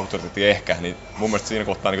Heel-Karvula-auktoriteetti ehkä, niin mun mielestä siinä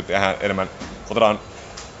kohtaa niin tehdään enemmän, otetaan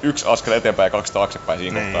yksi askel eteenpäin ja 2 taaksepäin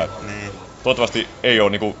siinä kohtaa. Niin. Toivottavasti ei oo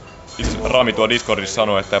niinku, itse Rami tuo Discordissa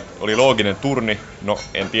sanoi, että oli looginen turni, no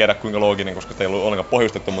en tiedä kuinka looginen, koska sitä ei ollut ollenkaan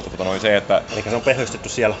pohjustettu, mutta se, että... Eli se on pohjustettu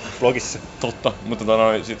siellä blogissa. Totta, mutta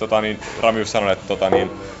Rami sanoi, että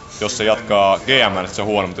jos se jatkaa GM, niin se on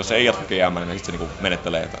huono, mutta jos se ei jatka GM, niin sitten se niinku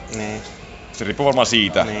menettelee. Niin. Se riippuu varmaan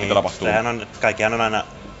siitä, mitä tapahtuu. Kaikkihan on aina,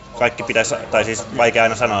 kaikki pitäisi, tai siis vaikea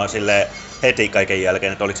aina sanoa silleen heti kaiken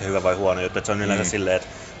jälkeen, että oliko se hyvä vai huono juttu, että se on yleensä silleen, että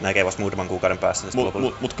näkee vasta muutaman kuukauden päästä.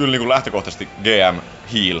 Mut kyllä niinku lähtökohtaisesti GM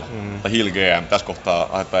Heel, tai Heel GM tässä kohtaa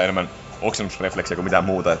aiheuttaa enemmän oksennusrefleksiä kuin mitään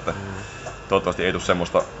muuta, että toivottavasti ei tule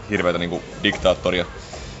semmoista hirveätä niinku diktaattoria.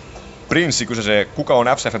 Prinssi kysyy, kuka on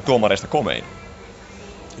FCFn tuomareista komein?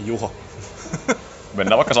 Juho.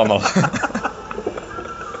 Mennään vaikka samalla.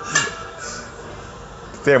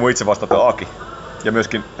 Teemu itse vastaa Aki. Ja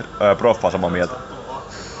myöskin Proffa on samaa mieltä.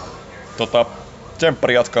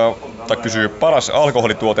 Tsemppari jatkaa tai kysyy, paras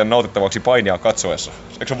alkoholituote nautittavaksi painia katsoessa.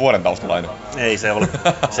 Eikö se ole vuoden taustalainen? Ei se ole.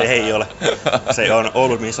 Se ei ole. Se on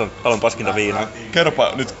ollut, missä on paljon paskinta viinaa.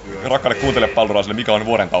 Kerropa nyt rakkaille kuuntelijapalluraisille, mikä on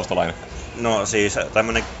vuoden taustalainen. No siis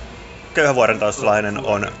tämmönen köyhä vuoden taustalainen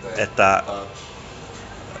on, että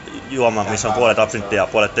juoma, missä on puolet absinttia ja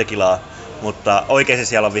puolet tekilaa. Mutta oikeesti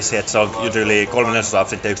siellä on vissi, että se on yli 3/4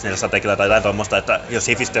 absinttia, 1/4 tekilaa tai jotain tommoista, että jos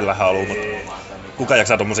hifistellä haluu, mutta kuka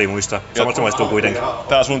jaksaa tommosia muistaa? Samalta se maistuu kuitenkin.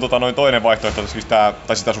 Tää sun toinen vaihtoehto, siis tää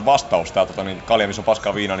sun vastaus, tää kalja, missä on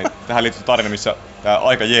paskaa viinaa, niin tähän liittyy tarina, missä tää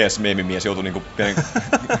aika jees meemimies joutui niinku pienen...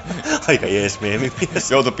 Aika jees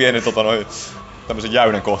meemimies. Joutui pienen tämmösen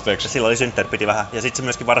jäynän kohteeksi. Sillä oli synttäripiti vähän, ja sit se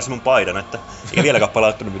myöskin varasi mun paidan, että eikä vieläkään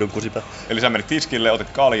palauttanut minun kusipää. Eli sä menit tiskille, otit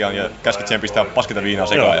kaljan ja käskit siihen pistää paskinta viinaa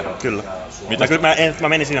sekaan. Joo, kyllä. Mä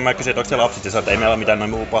menin sinne, mä kysyin, että onko siellä lapsit, ja sanoin, että ei meillä ole mitään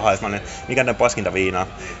noin muu pahaa, ja mä olin, mikä on paskinta viinaa?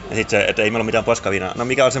 Ja sit se, että ei meillä ole mitään paskaviinaa. No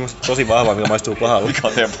mikä on semmoista tosi vahvaa, millä maistuu pahalle? Mikä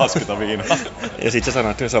on teidän paskinta viinaa? Ja sit se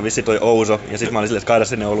sanoi, että se on vissi toi ouso, ja sit mä olin silleen, että kaida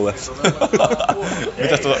sinne olue.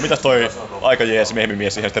 Mitäs toi aika jees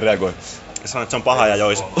meemimies siihen sitten reagoi? Sanoin, että se on paha ja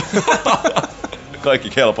jois. Kaikki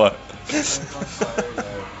kelpaa.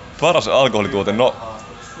 Paras alkoholituote, no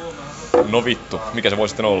vittu, mikä se voi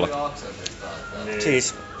sitten olla?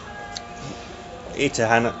 Siis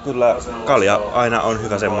itsehän kyllä kalja aina on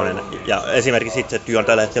hyvä semmonen, ja esimerkiksi itse työn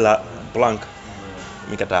tällä hetkellä Blanc,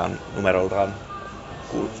 mikä tää on numeroltaan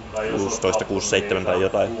 16, 67 tai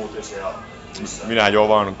jotain. Minähän juon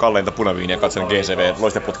vaan kalleinta punaviiniä ja katselen GCV,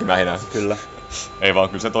 loisteputki Mähinää. Kyllä. Ei vaan,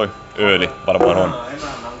 kyllä se toi ööli varmaan on.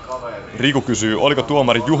 Riku kysyy, oliko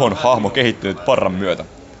tuomari Juhon hahmo kehittynyt parran myötä?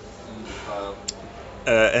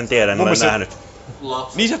 En tiedä, en ole nähnyt.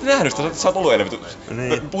 Niin sä et nähnyt sitä, sä oot ollut elvyty.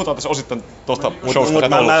 Niin. Puhutaan tässä osittain tosta showsta.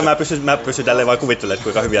 Mä pystyn tälleen vaan kuvittelemaan, että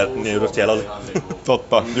kuinka hyviä ne jutut siellä oli.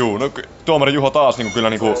 Totta, juu. No, tuomari Juho taas kyllä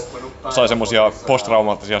sai semmosia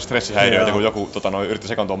posttraumaattisia stressihäiriöitä, kun joku yritti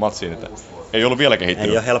sekaantua matsiin, että ei ollut vielä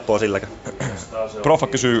kehittynyt. Ei ole helppoa silläkään. Proffa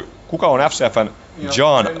kysyy, kuka on FCFn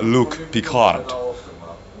Jean-Luc Picard?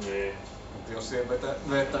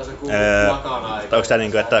 Onko tää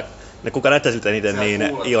niinku, että kuka näyttää siltä eniten,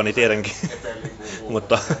 niin Ioni tietenkin.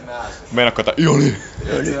 Mutta... Meinaatko, että Ioni?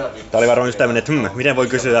 Tää oli varmaan just tämmönen, että miten voi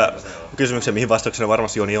kysyä kysymyksen, mihin vastauksena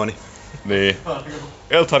varmasti Ioni. Niin.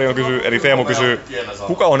 Eltarion kysyy, eli Teemu kysyy,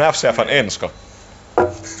 kuka on FCFn Enska?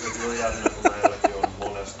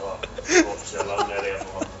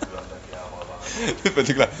 Nyt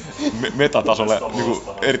mentiin kyllä metatasolle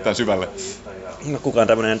erittäin syvälle. No kukaan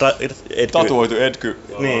tämmönen tatuoitu Edky.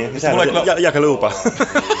 Niin, sehän on jakaluupa.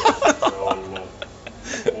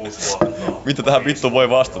 Mitä tähän vittu voi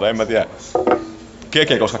vastata, en mä tiedä.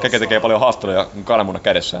 Keke, koska Keke tekee paljon haastatteluja kananmunan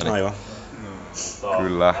kädessään. Niin. Aivan.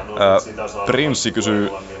 Kyllä. Prinssi kysyy,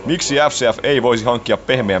 miksi FCF ei voisi hankkia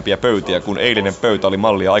pehmeämpiä pöytiä, kun eilinen pöytä oli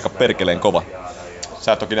mallia aika perkeleen kova?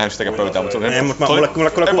 Sä et toki nähnyt sitäkään pöytää, mutta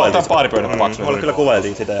mulle kyllä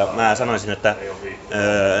kuvailtiin sitä ja mä sanoisin, että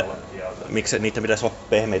miksi niitä pitäisi olla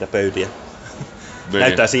pehmeitä pöytiä. Niin.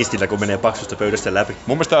 Näyttää siistiltä, kun menee paksusta pöydästä läpi.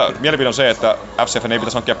 Mun mielestä mielipide on se, että FCF ei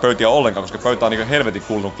pitäisi hankkia pöytiä ollenkaan, koska pöytä on niin helvetin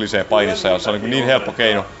kuulunut klisee painissa ja se on niin helppo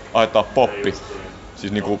keino aiheuttaa poppi.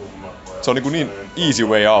 Siis se on niin easy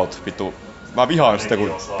way out, vittu. Mä vihaan sitä,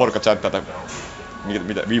 kun porukka chattaa, että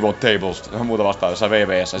we want tables, ihan muuta vastaan jossain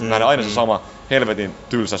VVS. Sitten nähdään aina se sama helvetin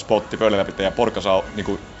tylsä spotti pöydän läpi ja porukka saa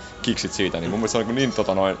kiksit siitä. Niin mun mielestä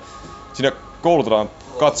se on siinä koulutetaan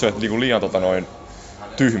katsojat niinku liian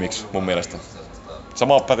tyhmiksi mun mielestä.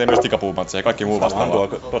 Sama pätee myös tikapuumatseja ja kaikki muu vastaavaa.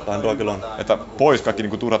 Tottahan tuo kyllä on. Että pois kaikki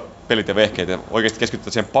niinku turhat pelit ja vehkeet ja oikeesti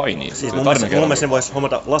keskitytään siihen painiin. Siis mun mielestä voisi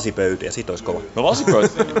hommata lasipöytiä ja sit ois kova. No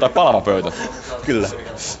lasipöytä tai palava pöytä. Kyllä.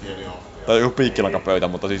 Tai joku piikkilankapöytä,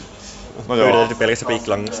 mutta siis... No joo. Pöytä pelkästään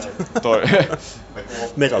piikkilangasta. Toi...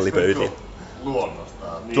 Metallipöytiä.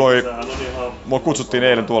 Mua kutsuttiin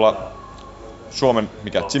eilen tuolla Suomen,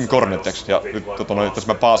 Jim Cornetteksi, ja nyt tässä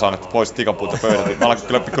mä paasaan, että pois tikapuut ja pöydät. Mä alan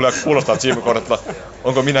kyllä kuulostaa Jim Cornetilla,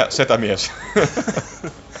 onko minä setämies?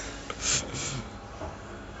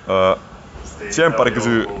 Tsemppari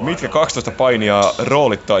kysyy, mitkä 12 painia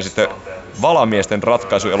roolittaisitte valamiesten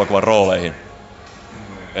ratkaisuelokuvan rooleihin?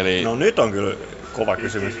 Eli... No nyt on kyllä kova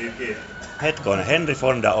kysymys. Hetkonen, Henry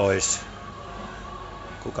Fonda ois...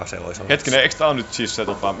 Kuka se ois? Hetkinen, eikö tää on nyt siis se,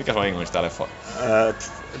 mikä se on englanniksi tää leffa?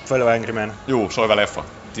 12 Angry Men. Juu, se on hyvä leffa.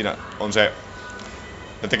 Siinä on se...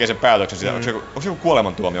 Ne tekee sen päätöksen siitä. Onko se joku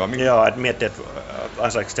kuolemantuomio vai? Joo, et miettii, että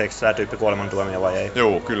ansaitseeko tää tyyppi kuolemantuomio vai ei.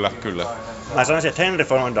 Joo, kyllä. Mä sanoisin, että Henry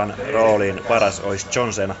Fondan rooliin paras ois John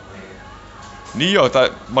Cena. Niin joo,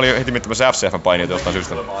 mä olin heti miettimässä FCF:n paineita jostain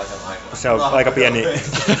syystä. Se on aika pieni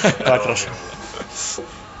katros.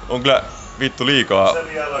 On kyllä vittu liikaa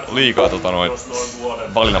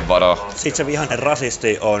valinnanvaraa. Sitten se vihainen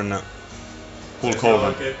rasisti on... Hulk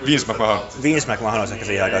Hogan. Vince McMahon olisi ehkä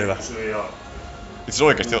siihen aika hyvä. Itse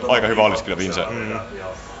oikeesti aika hyvä olisi kyllä Vince.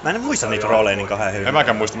 Mä en muista niitä rooleja niin kauhean hyvin. En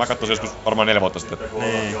mäkään muista, mä katsoin joskus varmaan 4 vuotta sitten.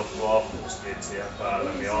 Niin.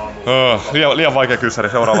 Liian vaikea kyssäri,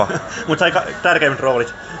 seuraava. Mut sai tärkeimmät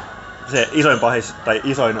roolit. Se isoin pahis, tai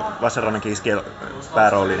isoin vasenrannan kiiskiel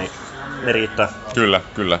päärooli, niin ne riittää.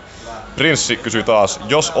 Kyllä. Prinssi kysyy taas,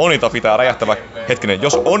 jos Onita pitää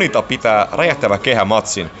räjähtävä kehä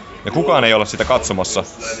matsin, ja kukaan ei ole sitä katsomassa,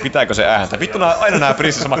 pitääkö se ääntä? Vittu aina nää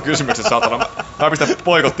Prinssin samat kysymykset, saatana. Mä pistän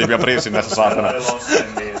poikottiivia Prinssin näissä saatana. Tässä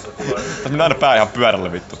mennään aina pää ihan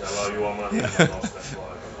pyörälle vittu.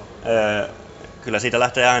 Kyllä siitä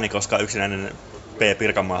lähtee ääni, koska yksinäinen P.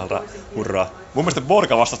 Pirkanmaalta, hurraa. Mun mielestä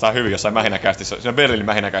Borga vastasi tähän hyvin jossain Mähinäkästissä, siinä Berliinin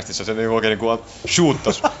Mähinäkästissä, se oikein niinku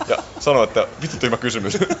shoottas ja sanoi, että vittu tyhmä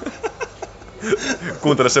kysymys.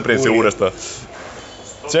 Kuuntele se Prinssi uudestaan.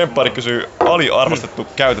 Tsemppari kysyy, aliarvostettu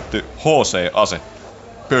käytetty HC-ase.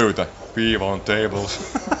 Pöytä. Viiva on tables.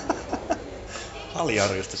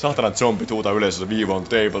 Aliarvostettu. Saatana zombi tuutaa yleisössä viiva on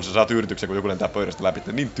tables ja saat yrityksen, kun joku lentää pöydästä läpi.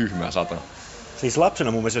 Niin tyhmää, saatana. Siis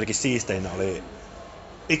lapsena mun mielestä jotenkin siisteinä oli...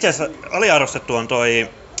 Itse asiassa aliarvostettu on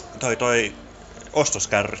toi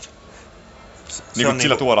ostoskärryt. Niin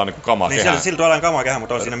sillä tuodaan niinku kamaa niin kehään. Sillä tuodaan kamaa kehään,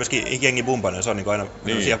 mutta on siinä myöskin jengi bumpainen. Se on niinku aina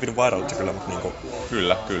ihan pidun vaarallista kyllä, mutta niinku...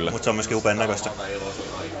 Kyllä. Mutta se on myöskin upean näköistä.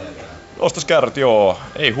 Ostoskärryt, joo.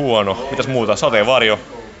 Ei huono. Mitäs muuta? Sateenvarjo.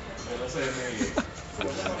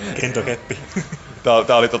 Kentokeppi.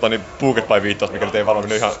 Tää oli Pocket Pie viittaus, mikä nyt ei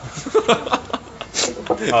varmaan ihan...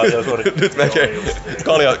 Joo, sori. Nyt melkein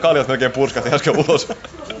kaljat melkein purskatti äsken ulos.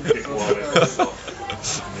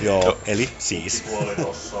 Joo, eli siis.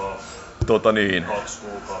 Niin.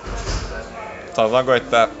 Sanotaanko,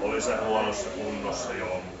 että... Oli se huonossa kunnossa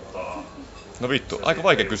joo, mutta... No vittu, aika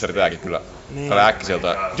vaikea kyssäri tääkin kyllä. Niin. Täällä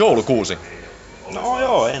äkkiseltä. Joulukuusi. No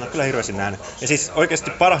joo, en oo kyllä hirveästi nähnyt. Ja siis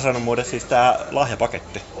oikeesti paras on muuten siis tää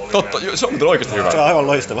lahjapaketti. Totta, se on oikeesti hyvä. Se on aivan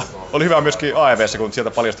loistava. Oli hyvä myöskin AEV:ssä, kun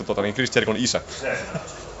sieltä paljastui Chris Jerikon isä.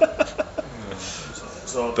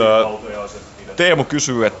 Teemu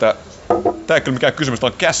kysyy, että tää ei kyllä mikään kysymys, tää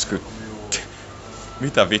on käsky.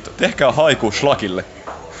 Mitä vittu? Tehkää haiku Schlagille.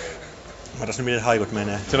 Mä otas nyt miten haikut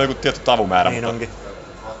menee. Siellä on joku tietty tavumäärä. Niin onkin.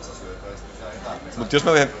 Mutta jos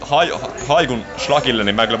mä teen haikun Schlagille,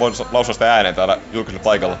 niin mä en kyllä voin lausua sitä ääneen täällä julkisella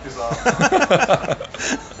paikalla.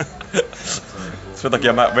 Sen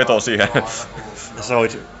takia mä vetoon siihen. Sä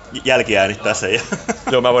voit jälkiäänittää sen.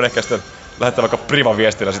 Joo, mä voin ehkä sitten lähettää vaikka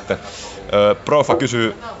privaviestillä sitten. Profa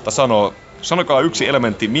kysyy, tai sanoo, sanokaa yksi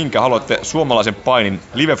elementti, minkä haluatte suomalaisen painin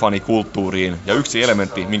livefanikulttuuriin, ja yksi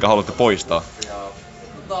elementti, minkä haluatte poistaa.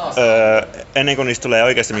 Ennen kuin niistä tulee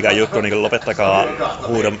oikeasti mikään juttu, niin lopettakaa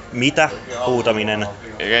huutaminen.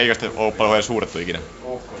 Eikö sitten ole paljon edes huudettu ikinä?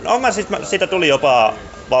 No siitä tuli jopa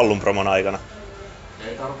Vallun promon aikana.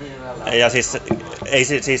 Ja siis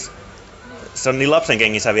se on niin lapsen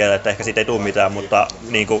kengissä vielä, että ehkä siitä ei tuu mitään, mutta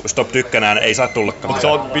niinku Stop Tykkänään ei saa tullakaan. Mutta se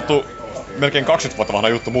on vittu melkein 20 vuotta vanha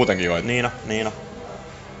juttu muutenkin jo. Niin on.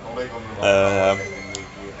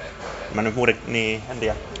 Mä nyt en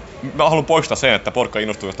tiedä. Mä haluan poistaa sen, että porkka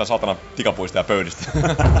innostuu jostain saatana tikapuista ja pöydistä.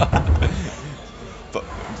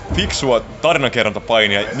 Fiksua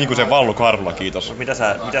tarinankerrontapainia, niin kuin se Vallu Karla, kiitos. Mitä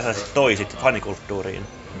sä sit toisit fanikulttuuriin?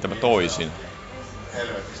 Mitä mä toisin?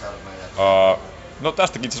 No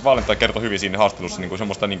tästäkin itse asiassa Valentine kertoi hyvin siinä haastattelussa niinku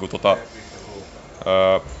semmoista niinku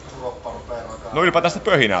no ylipäätään sitä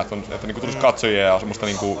pöhinää, että niinku tulisi katsojia ja semmoista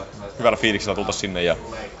niinku hyvällä fiiliksellä tultaisiin sinne ja...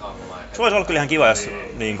 Se voisi olla kyllä ihan kiva, jos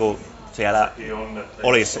niinku siellä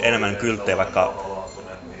olisi enemmän kylttejä, vaikka...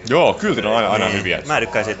 Joo, kyltit on aina hyviä. Mä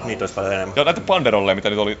tykkäisin, että niitä olisi paljon enemmän. Ja näitä banderolleja, mitä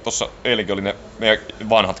nyt oli tossa eilenkin, oli ne meidän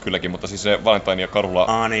vanhat kylläkin, mutta siis se Valentine ja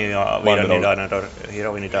Karula... Niin, ja Viidon Dinosaur,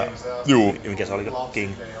 Hero Vinita... Juu. Mikä se oli?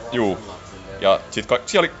 King. Juu. Ja sit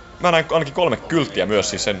siellä oli... Mä näin ainakin 3 kylttiä myös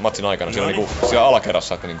siis sen matsin aikana. Siellä niinku siellä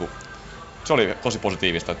alakerrassa, että niinku... Se oli tosi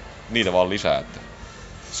positiivista, että niitä vaan lisää, että...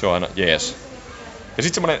 Se on aina jees. Ja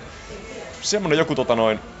sit semmonen joku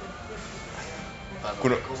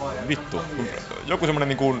kun joku semmonen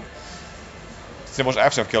niinku... Se voisi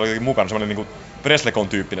FCFkin olla jotenkin mukana, semmonen niinku Preslekon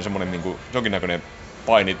tyyppinen semmonen niinku jonkinnäköinen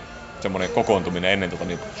paini, semmonen kokoontuminen ennen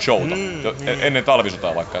showta. Ennen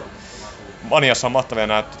talvisotaa vaikka. Maniassa on mahtavia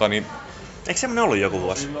nää Eikö semmonen ollut joku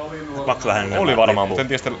vuosi? Maksoi vähän oli varmaan, mutta en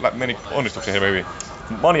tiedä sitten meni onnistuksia hirveän hyvin.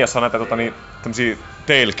 Maniassa on näitä tämmösiä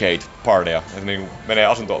tailgate-parteja, että niinku menee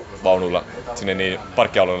asuntovaunuilla sinne niin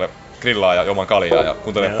parkkialueelle grillaa ja juomaan kaljaa ja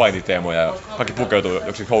kuuntelee painiteemoja ja kaikki pukeutuu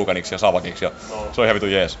joksikin houkaniksi ja savakiksi ja se on ihan vitu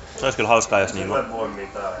jees. Se olisi kyllä hauskaa, jos niinku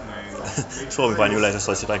Suomi-paini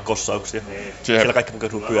yleisössä olisi jotain kossauksia. Siellä kaikki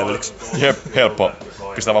pukeutuu pyöveliksi. Jep, helppo.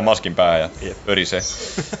 Pistää vaan maskin päähän ja örisee.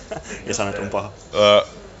 Ja sanot on paha.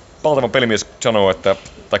 Valtava pelimies sanoo,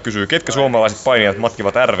 tai kysyy, ketkä suomalaiset painijat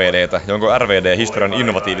matkivat RVDtä ja onko RVD historian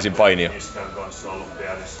innovatiivisin painija?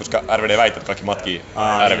 Koska RVD väittää, että kaikki matkii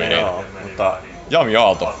RVDtä. Mutta... Jami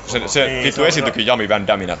Aalto. Se vittu esityikin Jami Van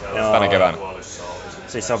Damina tänä keväänä.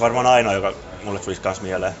 Siis se on varmaan ainoa, joka mulle tulisi kans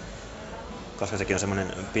mieleen. Koska sekin on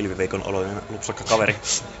semmonen pilviveikon oloinen lupsakka kaveri.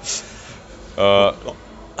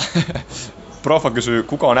 Profa kysyy,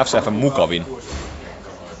 kuka on FCF:n mukavin?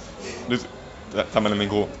 Nyt tämmönen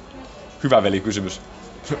niinku hyvä veli kysymys.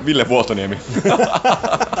 Ville Vuotoniemi.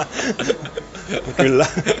 Kyllä.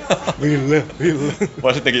 Ville.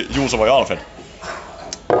 Vai sittenkin Juuso vai Alfred?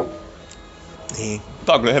 Niin.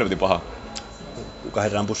 Tää on kyllä helvetin paha. Kuka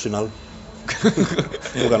heitään bussin alle?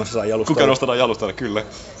 Kuka nostetaan jalustalle? Kuka nostetaan jalustalle, kyllä.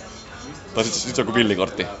 Tai sit se on joku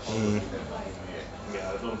villikortti.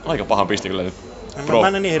 Aika pahan pisti kyllä nyt. Mä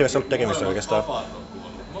en niin hirveästi ollut tekemistä oikeastaan.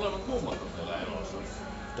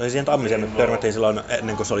 Tai siihen Tammiseen me törmättiin silloin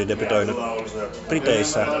ennen kuin se oli debytoinut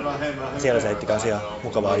Briteissä. Siellä se heitti kans ihan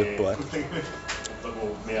mukavaa juttua. Että...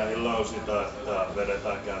 Miehillä on sitä, että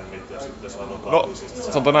vedetään kännit ja sitten sanotaan... No,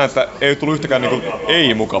 sanotaan näin, että ei tullut yhtäkään niinku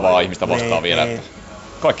ei-mukavaa ihmistä vastaan vielä. Että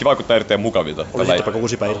kaikki vaikuttaa erittäin mukavilta. Oli sittenpä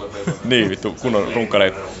kuusipäitä. Niin, vittu, kunnon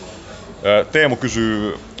runkkareita. Teemu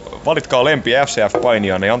kysyy, valitkaa lempi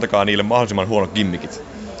FCF-painijanne ja antakaa niille mahdollisimman huonot gimmikit.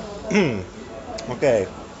 Okei.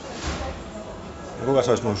 No kuka se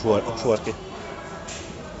olisi mun suosikki?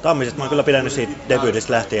 Tammisesta mä oon kyllä pidännyt siitä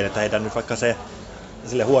debyytistä lähtien, että heitä nyt vaikka se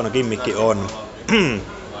sille huono gimmikki on.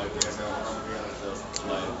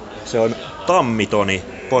 Se on Tammitoni,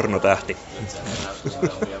 pornotähti.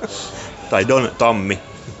 Tai Don Tammi.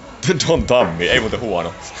 Don Tammi, ei muuten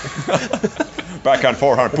huono. Backhand,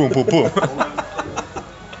 forehand, boom, boom, boom.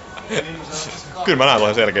 Kyllä mä näen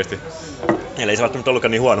tuohon selkeästi. Eli ei se välttämättä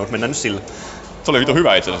ollutkaan niin huono, mutta mennään nyt sillä. Se oli vittu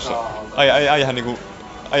hyvä itse asiassa. Äijähän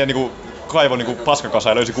niinku kaivoi niinku paskakasa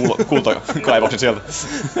ja löysi kultakaivoksen sieltä.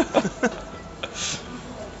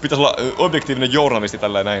 Pitäis olla objektiivinen journalisti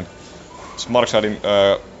tällä näin. Markshardin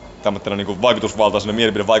tämmötenä niinku vaikutusvaltaisena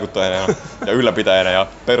mielipidevaikuttajana ja ylläpitäjänä ja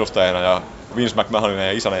perustajana ja Vince McMahonina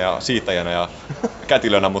ja isänä ja siittäjänä ja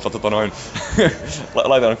kätilönä, mutta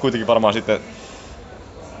laitan kuitenkin varmaan sitten...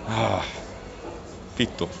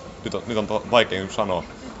 Vittu, nyt on vaikea sanoa.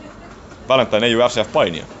 Valentine ei ole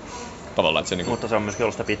FCF-painia. Tavallaan, että se niinku... Mutta se on myöskin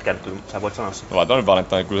ollut sitä pitkään, että sä voit sanoa sitä. Valentine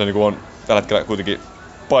Valentine, kyllä se niinku on tällä hetkellä kuitenkin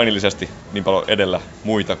painillisesti niin paljon edellä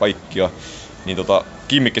muita kaikkia. Niin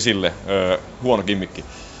kimmikki sille, huono kimmikki.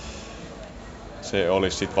 Se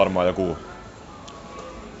olisi sit varmaan joku...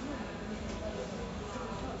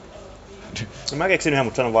 No mä keksin yhden,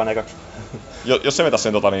 mutta sanon vaan ekaksi. Jos se vetäis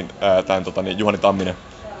sen Juhani Tamminen.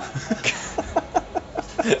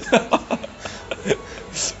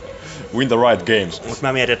 Win the right games. Mut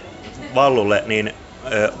mä mietin, että Vallulle niin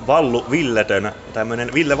Vallu Villetön,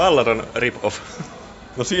 tämmönen Ville Vallaton rip-off.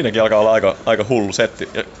 No siinäkin alkaa olla aika hullu setti.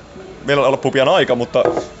 Ja meillä on loppuu pian aika, mutta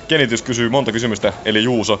Kenitys kysyy monta kysymystä, eli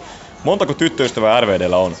Juuso. Montako tyttöystävää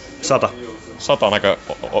RVDllä on? 100. 100 on aika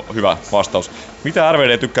hyvä vastaus. Mitä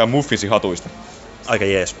RVD tykkää muffinsihatuista? Aika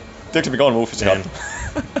jees. Tiedätkö mikä on muffinsihattu?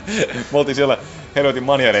 Me oltiin siellä helvetin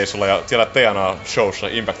maniereissulla ja siellä TNA-showssa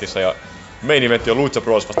Impactissa ja main eventti on Lucha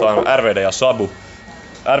Bros vastaan RVD ja Sabu.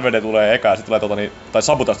 RVD tulee eka ja sit tulee tai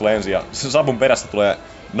Sabu taas tulee ensin ja Sabun perästä tulee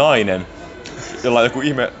nainen, jolla on joku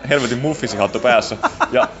ihme helvetin muffisihattu päässä.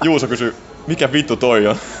 Ja Juuso kysyy, mikä vittu toi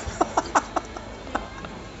on?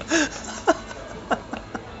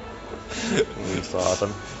 Saatan.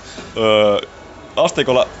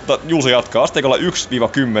 Juuso jatkaa. Asteikolla 1-10.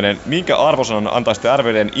 Minkä arvosanan antaisitte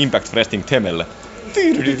RVDn Impact Wrestling Temelle?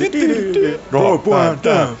 10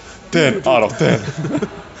 out of 10.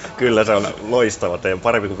 Kyllä se on loistava teema,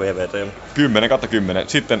 parempi kuin VV-teema. 10/10.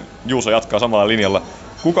 Sitten Juuso jatkaa samalla linjalla.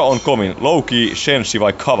 Kuka on komin? Low-key, Shensi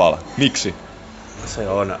vai Kavala? Miksi? Se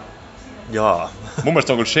on... Jaa. Mun mielestä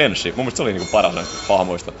se on kyllä Shensi. Mun mielestä se oli niinku paras näistä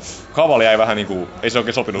hahmoista. Kavala jäi vähän niinku... Ei se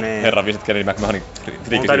oikein sopinut herran Visit Kenny McMahonin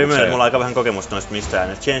kriikkisimukseen. Mun täytyy myöntää, että mulla on aika vähän kokemusta noista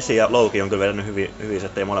mistään. Shensi ja Low-key on kyllä vetänyt hyvin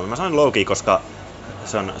settejä molemmat. Mä sanon Low-key, koska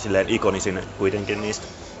se on silleen ikonisin kuitenkin niistä.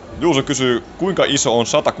 Juuso kysyy, kuinka iso on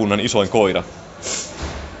Satakunnan isoin koira?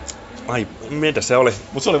 Ai, mitä se oli?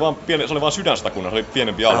 Mut se oli vaan Sydän-Satakunnan, se oli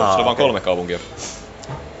pienempi alue, se oli vaan 3 kaupunkia.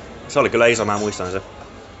 Se oli kyllä iso, mä muistan se.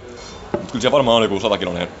 Mut kyllä siellä varmaan on joku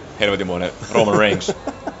 100-kiloinen helvetimoinen Roman Reigns.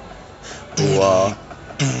 Wow.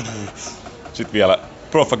 Sitten vielä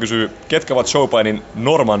Proffa kysyy, ketkä ovat showpainin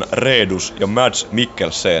Norman Reedus ja Mads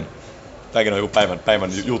Mikkelsen? Tääkin on joku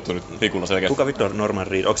päivän juttu nyt tikulla selkeästi. Kuka vittu on Norman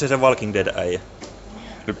Reed? Onko se Walking Dead äijä?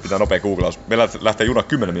 Nyt pitää nopea googlaus. Meillä lähtee juna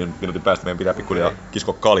 10 minuutin päästä, meidän pitää pikkuhiljaa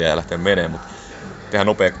kiskoa kaljaa ja lähteä menee, mutta tehdään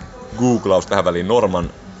nopea googlaus tähän väliin. Norman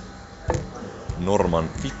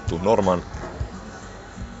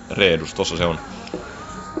Reedus, tossa se on.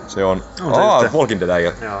 Se on Walking Dead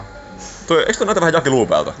äijä. Joo. Eikö toi näytä vähän Jake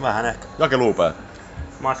Luupäältä? Vähän ehkä. Jake Luupää.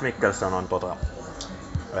 Mads Mikkelsen on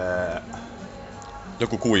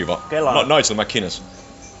Joku kuiva. Nigel McInnes.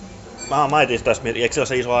 Mä etin sitä, eikö se ole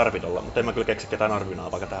se iso arvi tolla, mutta en mä kyllä keksi ketään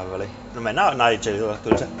arvinaa vaikka tähän väliin. No mennään Nigelilla,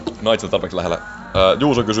 kyllä se. Nigel tarpeeksi lähellä.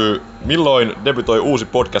 Juuso kysyy, milloin debytoi uusi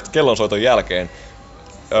podcast kellonsoiton jälkeen?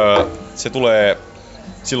 Se tulee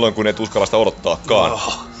silloin, kun et uskalla sitä odottaakaan.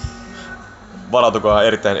 Varautukaa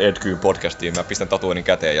erittäin Ed podcastiin. Mä pistän tatuoinnin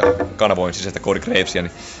käteen ja kanavoin sisäistä Cody Gravesia.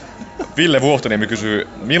 Niin Ville Vuohtoniemi kysyy,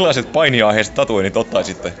 millaiset painiaiheiset tatuoinnit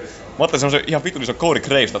ottaisitte? Mä ottaisin semmosen ihan vitun iso Cody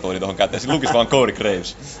Graves tatuoinnin tohon käteen. Siinä lukis vaan Cody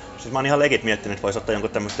Graves. Siis mä oon ihan legit miettinyt, että vois ottaa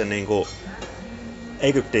jonkun tämmösten niinku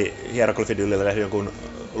Egypti hieroglyfidyllillä tehdä jonkun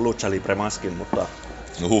Lucha Libre maskin, mutta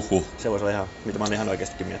se vois olla ihan, mitä mä oon ihan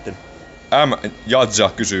oikeestikin miettinyt. M. Jadja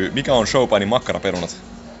kysyy, mikä on showpainin makkaraperunat?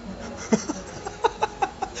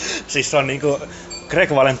 Siis se on niinku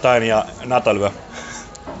Greg Valentine ja Natalia.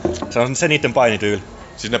 Se on se niitten painityyli.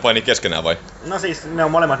 Siis ne painii keskenään vai? No siis ne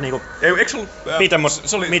on molemmat niinku Eikö ollut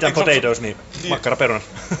meat and potatoes, niin makkaraperunat.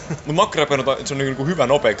 Mut makkaraperunat se on niinku hyvä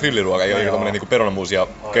nopea grilliruoka, ei ole tommonen niinku perunamuusi ja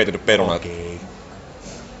keitetty peruna. Okei.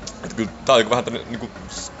 Et kyllä tää on joku vähän tämmönen niinku...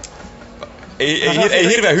 Ei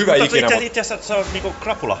hirveän hyvä ikinä, mut... Itse asiassa se on niinku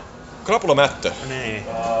krapula. Krapulamättö. Niin.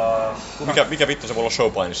 Mikä vittu se voi olla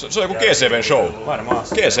showpainissa? Se on joku GCVn show. Varmaan.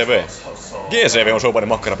 GCV on showpainin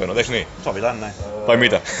makkaraperunat, eiks niin? Sovitaan näin. Vai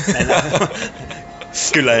mitä?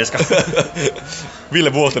 Kyllä, Enska.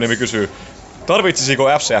 Ville Vuohtoniemi kysyy, tarvitsisiko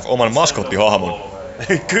FCF oman maskottihahmon?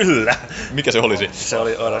 Kyllä. Mikä se olisi? Se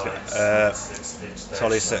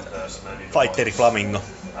olisi se Fighteri Flamingo.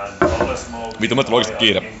 Vittu, mä tulee oikeesti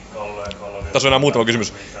kiire. Tässä on enää muutama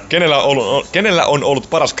kysymys. Kenellä on ollut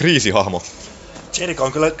paras kriisihahmo? Jericho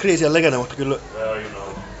on kyllä kriisien legenda, mutta kyllä...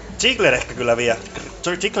 Ziggler ehkä kyllä vie.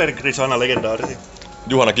 Zigglerin kriisi on aina legendaarisi.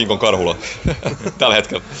 Juhana Kinkon Karhula. Tällä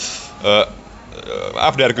hetkellä.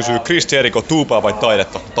 FDR kysyy, Chris Jericho tuupaa vai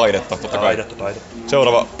taidetta? Taidetta, totta kai. Taidetta.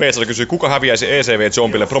 Seuraava Peetsala kysyy, kuka häviäisi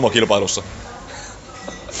ECW-zombille promokilpailussa?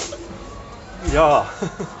 Jaa,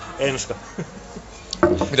 Enska.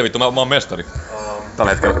 Mitä vittu, mä oon mestari.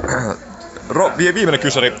 Tällä hetkellä. Viimeinen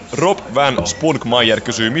kyssäri, Rob Van Spunkmeyer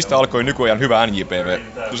kysyy, mistä alkoi nykyajan hyvä NJPV?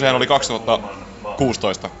 Sehän oli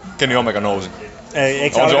 2016. Kenny Omega nousi.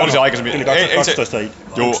 Eikö se oli se aikaisemmin? Yli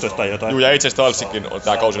 2012 tai jotain. Juu, ja itse Stylesikin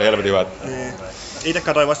tää kausi oli helvetin hyvä. Niin. Ite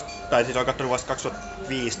katsoin siis olen kattonut vasta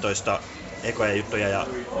 2015 ekoja juttuja ja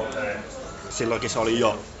silloinkin se oli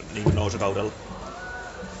jo niin nousukaudella.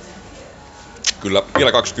 Kyllä,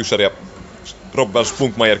 vielä 2 kyssäriä. Rob Van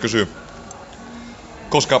Spunkmeyer kysyy,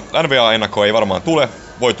 koska NBA-ennakkoa ei varmaan tule,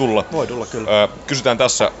 voi tulla. Voi tulla kyllä. Kysytään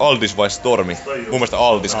tässä Aldis vai Stormi? Mun mielestä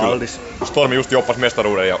Aldis kyllä. Stormi just oppas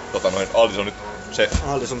mestaruuden ja Aldis on nyt se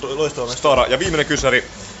Aldis on loistava stara. Ja viimeinen kyssäri,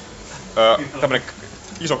 tämmönen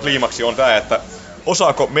iso kliimaksi on tää, että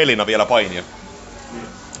osaako Melina vielä painia?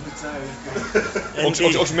 Onko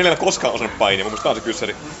Melina koskaan osannut painia? Mun mielestä tää on se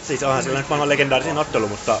kyssäri. Siis onhan sillä nyt maailman legendaarisin ottelu,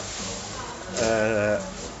 mutta...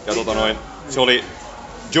 Ja se oli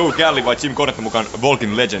Joe Galli vai Jim Cornette mukaan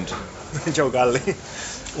Walking Legend? Joe Galli.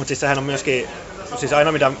 Mut siis sehän on myöskin siis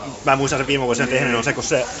aina mitä mä muistan sen viime vuosina tehnyt on se, kun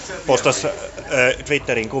se postasi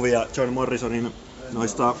Twitterin kuvia John Morrisonin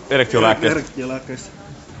noista erektiolääkkeistä.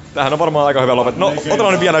 Tämähän on varmaan aika hyvä lopettaa. No,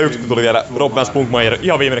 otetaan nyt vielä yksi, kun tuli vielä Rob Van Spunkmeyer.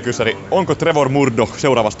 Ihan viimeinen kyssäri. Onko Trevor Murdoch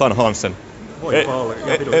seuraava Stan Hansen?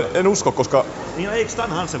 En usko, koska... Niin no, eikö Stan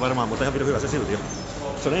Hansen varmaan, mutta ihan hyvä se silti.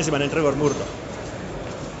 Se on ensimmäinen Trevor Murdoch.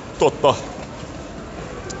 Totta.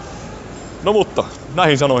 No mutta,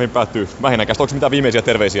 näihin sanoihin päättyy Mähinäcast. Onko mitään viimeisiä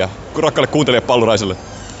terveisiä rakkaille kuuntelijapalluraisille?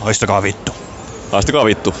 Haistakaa vittu. Haistakaa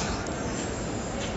vittu.